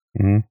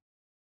 Mm-hmm.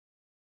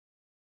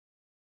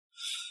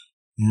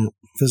 Yeah.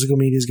 Physical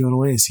media is going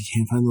away, so you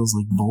can't find those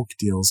like bulk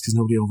deals because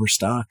nobody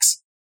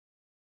overstocks.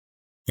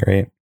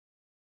 Right.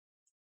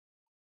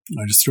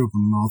 I just threw up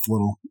my mouth a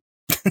little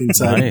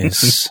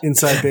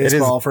inside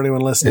baseball for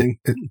anyone listening.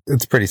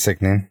 It's pretty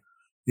sickening.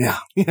 Yeah.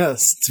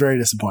 Yes. It's very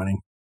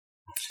disappointing.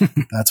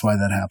 That's why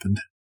that happened.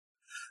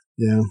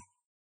 Yeah.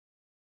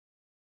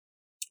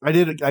 I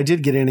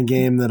did get in a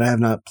game that I have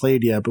not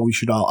played yet, but we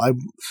should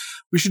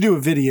do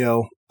a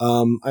video.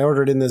 I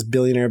ordered in this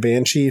Billionaire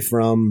Banshee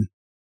from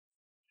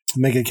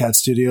Mega Cat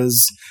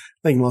Studios.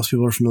 I think most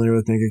people are familiar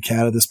with Mega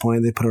Cat at this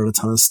point. They put out a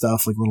ton of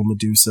stuff like Little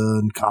Medusa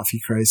and Coffee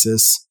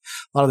Crisis.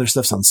 A lot of their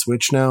stuff's on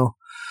Switch now.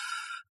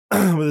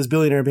 With this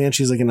Billionaire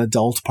Banshee is like an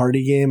adult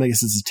party game. I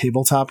guess it's a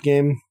tabletop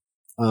game.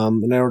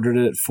 And I ordered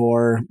it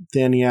for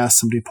the NES.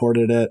 Somebody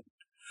ported it.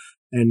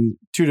 And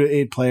 2 to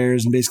 8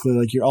 players. And basically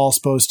like you're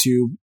supposed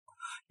to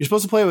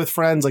play with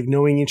friends, like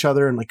knowing each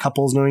other and like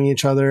couples knowing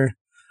each other.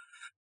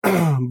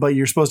 But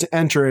you're supposed to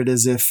enter it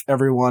as if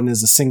everyone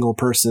is a single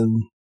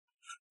person,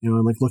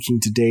 and like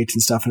looking to date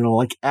and stuff. And it'll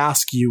like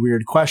ask you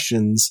weird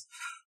questions.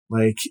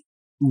 Like,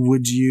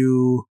 would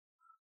you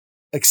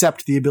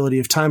accept the ability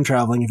of time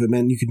traveling if it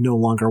meant you could no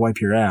longer wipe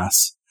your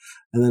ass?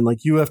 And then like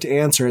you have to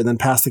answer it and then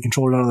pass the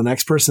controller down to the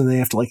next person. And they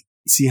have to like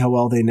see how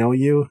well they know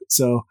you.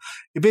 So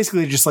it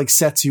basically just like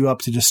sets you up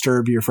to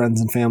disturb your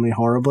friends and family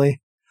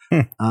horribly.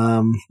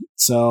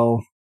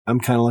 So I'm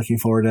kind of looking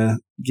forward to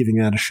giving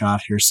that a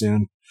shot here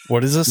soon.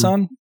 What is this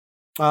on?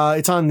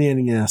 It's on the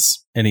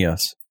NES.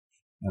 NES.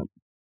 Yep.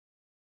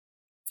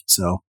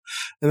 So,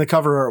 and the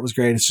cover art was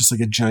great. It's just like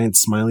a giant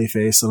smiley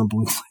face on a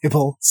blue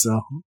label.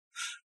 So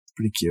it's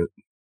pretty cute.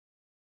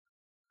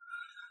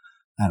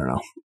 I don't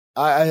know.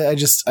 I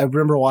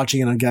remember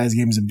watching it on Guys,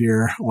 Games, and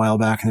Beer a while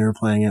back and they were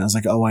playing it. I was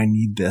like, oh, I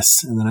need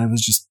this. And then I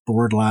was just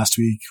bored last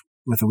week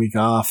with a week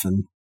off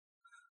and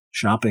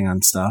shopping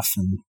on stuff.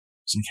 And I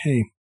was like,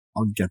 hey,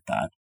 I'll get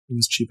that. It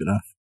was cheap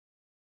enough.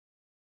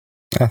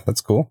 Yeah,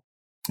 that's cool.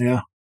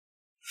 Yeah.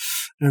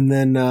 And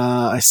then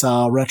I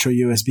saw Retro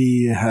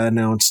USB had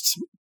announced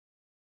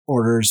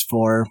orders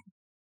for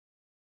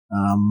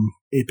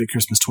 8-Bit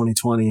Christmas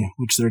 2020,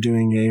 which they're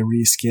doing a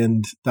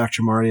reskinned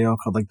Dr. Mario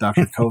called like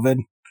Dr. COVID.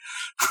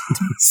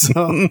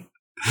 So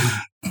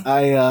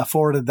I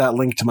forwarded that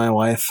link to my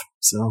wife.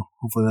 So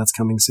hopefully that's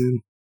coming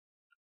soon.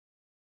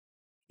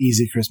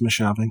 Easy Christmas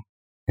shopping.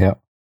 Yeah.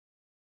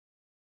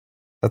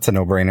 That's a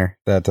no-brainer,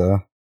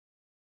 that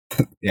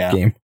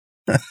game.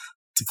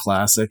 It's a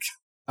classic.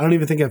 I don't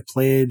even think I've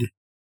played...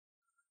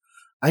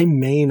 I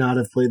may not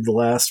have played the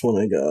last one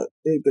I got.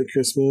 8-Bit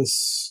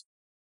Christmas.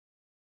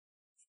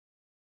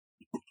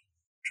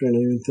 Trying to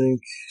even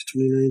think.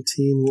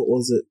 2019, what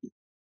was it?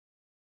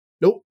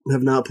 Nope,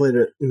 have not played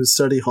it. It was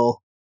Study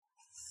Hall.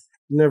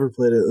 Never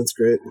played it. That's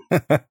great. In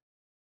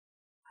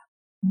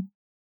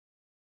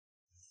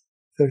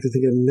fact, I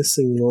think I'm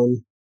missing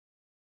one.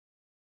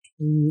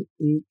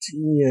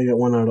 2018, yeah, I got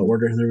one out of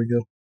order. There we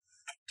go.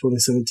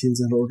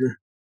 2017's out of order.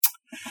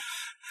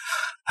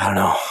 I don't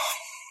know.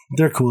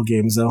 They're cool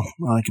games, though.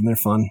 I like them. They're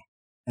fun.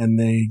 And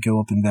they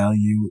go up in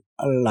value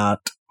a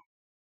lot.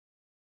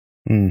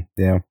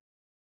 Yeah.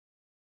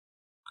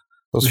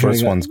 Those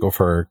first ones go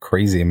for a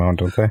crazy amount,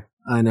 don't they?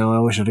 I know. I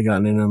wish I'd have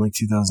gotten in on like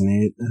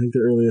 2008. I think the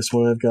earliest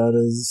one I've got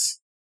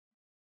is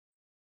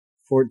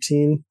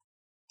 14,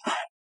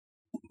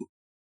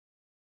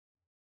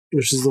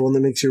 which is the one that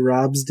makes your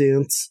Robs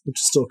dance,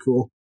 which is still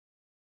cool.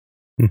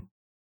 I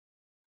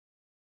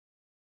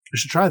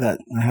should try that.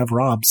 I have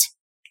Robs.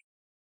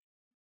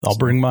 I'll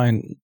bring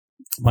my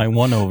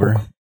one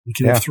over. You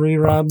can have 3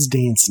 Robs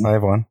dancing. I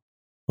have one.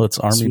 Let's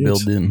army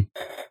build in.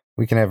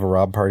 We can have a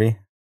Rob party.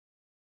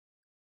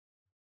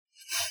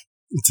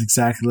 It's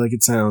exactly like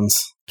it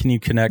sounds. Can you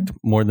connect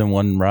more than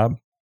one Rob?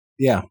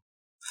 Yeah.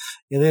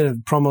 Yeah, they had a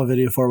promo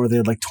video for it where they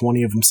had like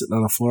 20 of them sitting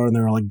on the floor and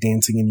they were like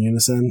dancing in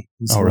unison.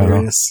 It was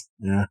hilarious.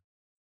 Really? Yeah.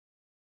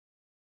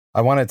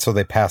 I want it so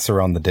they pass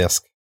around the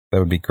disc. That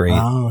would be great.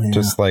 Oh, yeah.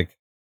 Just like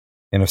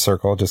in a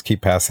circle, just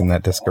keep passing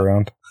that disc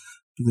around.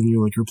 But then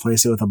you like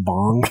replace it with a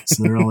bong.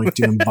 So they're all like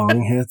doing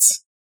bong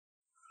hits.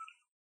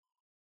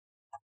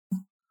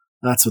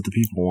 That's what the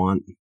people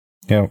want.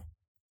 Yeah.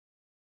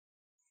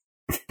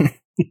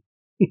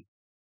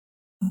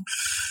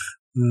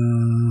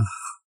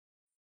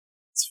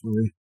 It's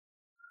funny.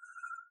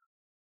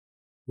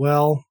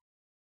 Well,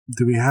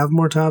 do we have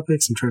more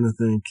topics? I'm trying to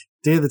think.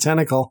 Day of the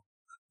Tentacle.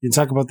 You can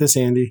talk about this,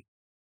 Andy.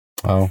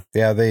 Oh,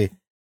 yeah.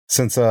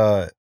 Since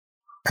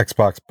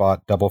Xbox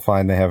bought Double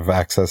Fine, they have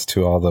access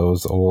to all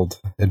those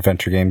old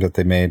adventure games that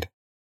they made.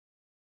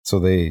 So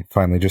they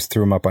finally just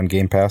threw them up on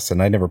Game Pass,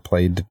 and I never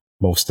played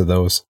most of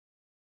those.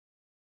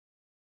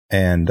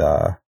 And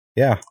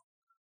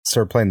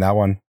started playing that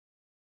one.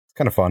 It's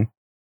kind of fun.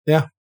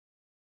 Yeah.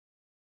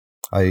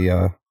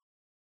 I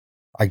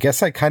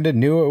guess I kind of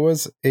knew it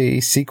was a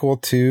sequel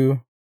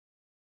to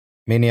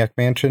Maniac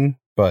Mansion,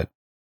 but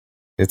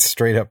it's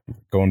straight up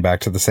going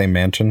back to the same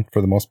mansion for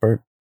the most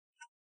part.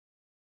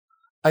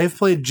 I've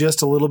played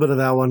just a little bit of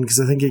that one because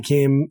I think it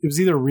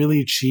was either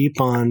really cheap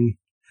on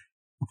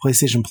a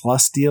PlayStation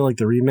Plus deal, like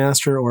the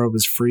remaster, or it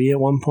was free at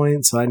one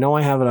point. So I know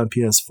I have it on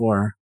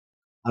PS4.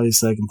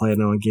 Obviously, I can play it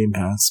now on Game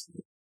Pass.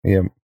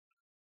 Yeah.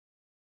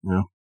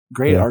 Yeah.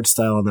 Great art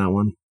style on that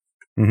one.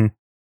 Mm-hmm.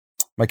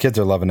 My kids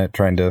are loving it,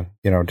 trying to,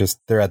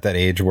 they're at that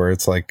age where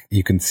it's like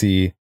you can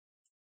see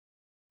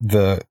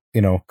the,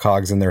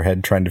 cogs in their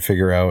head trying to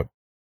figure out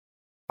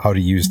how to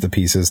use the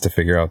pieces to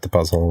figure out the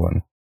puzzle.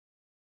 And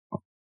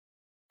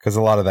because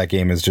a lot of that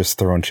game is just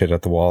throwing shit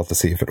at the wall to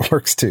see if it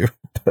works too.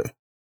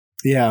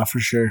 Yeah, for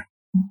sure.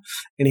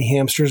 Any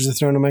hamsters to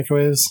throw into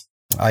microwaves?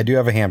 I do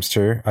have a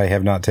hamster. I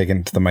have not taken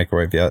it to the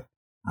microwave yet.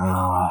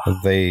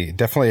 They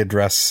definitely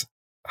address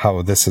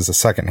how this is a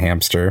second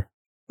hamster.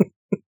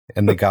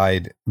 And the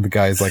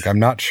guy's like, I'm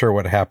not sure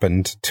what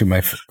happened to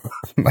my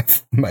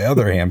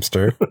other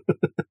hamster.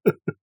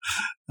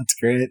 That's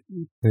great.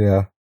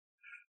 Yeah.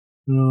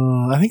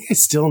 I think I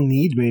still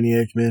need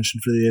Maniac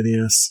Mansion for the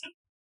NES.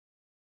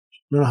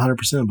 Not 100%,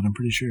 but I'm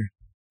pretty sure.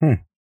 Yeah.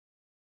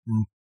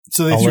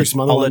 So they threw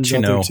some other ones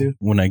out there too?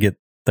 When I get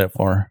that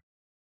far.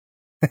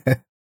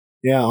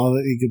 Yeah,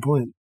 good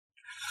point.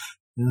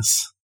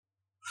 Yes.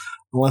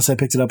 Unless I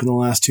picked it up in the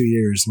last 2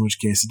 years, in which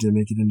case it didn't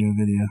make it into a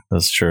video.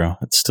 That's true.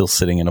 It's still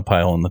sitting in a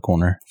pile in the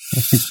corner.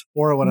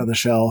 Or it went on the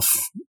shelf.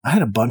 I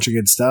had a bunch of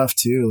good stuff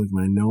too, like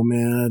my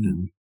Nomad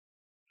and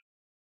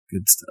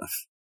good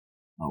stuff.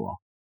 Oh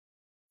well.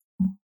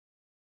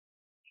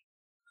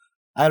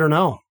 I don't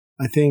know.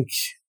 I think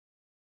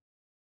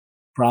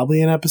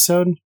probably an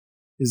episode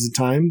is the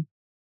time.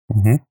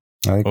 Mm-hmm.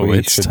 I think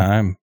it's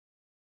time.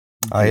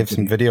 I have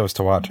some videos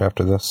to watch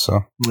after this,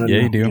 so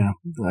you do. Yeah,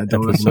 I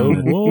don't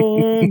Episode 1.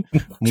 I'm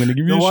going to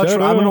give you a shout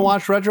out. I'm going to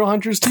watch Retro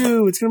Hunters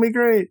 2. It's going to be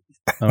great.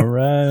 All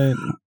right.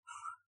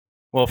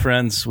 Well,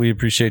 friends, we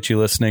appreciate you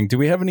listening. Do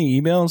we have any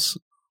emails?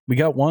 We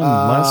got one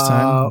last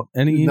time.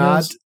 Any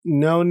emails?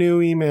 No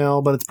new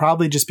email, but it's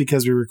probably just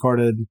because we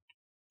recorded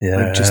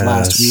just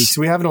last week.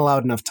 So we haven't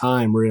allowed enough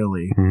time,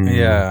 really.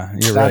 Yeah,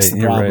 That's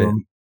the problem. Right.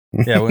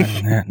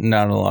 Yeah,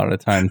 not a lot of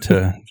time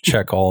to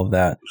check all of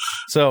that.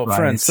 So,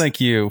 friends, thank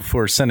you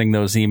for sending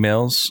those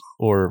emails.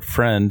 Or,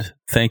 friend,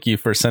 thank you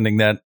for sending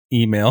that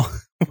email.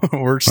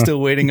 We're still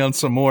waiting on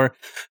some more.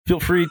 Feel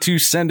free to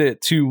send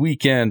it to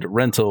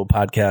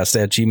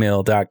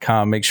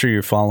weekendrentalpodcast@gmail.com. Make sure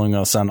you're following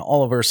us on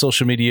all of our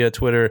social media,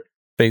 Twitter,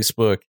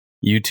 Facebook,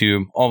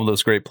 YouTube, all of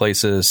those great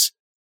places.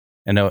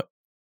 And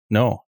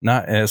no,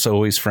 not as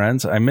always,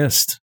 friends. I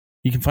missed.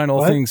 You can find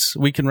all things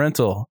Weekend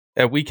Rental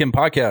at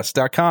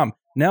weekendpodcast.com.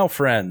 Now,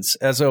 friends,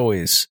 as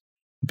always,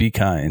 be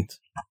kind.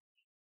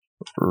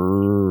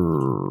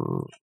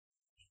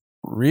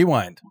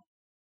 Rewind.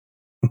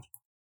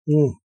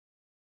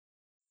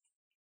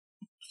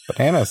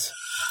 Bananas.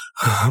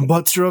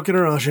 Butt stroking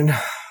or ocean.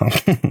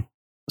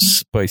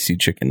 Spicy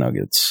chicken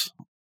nuggets.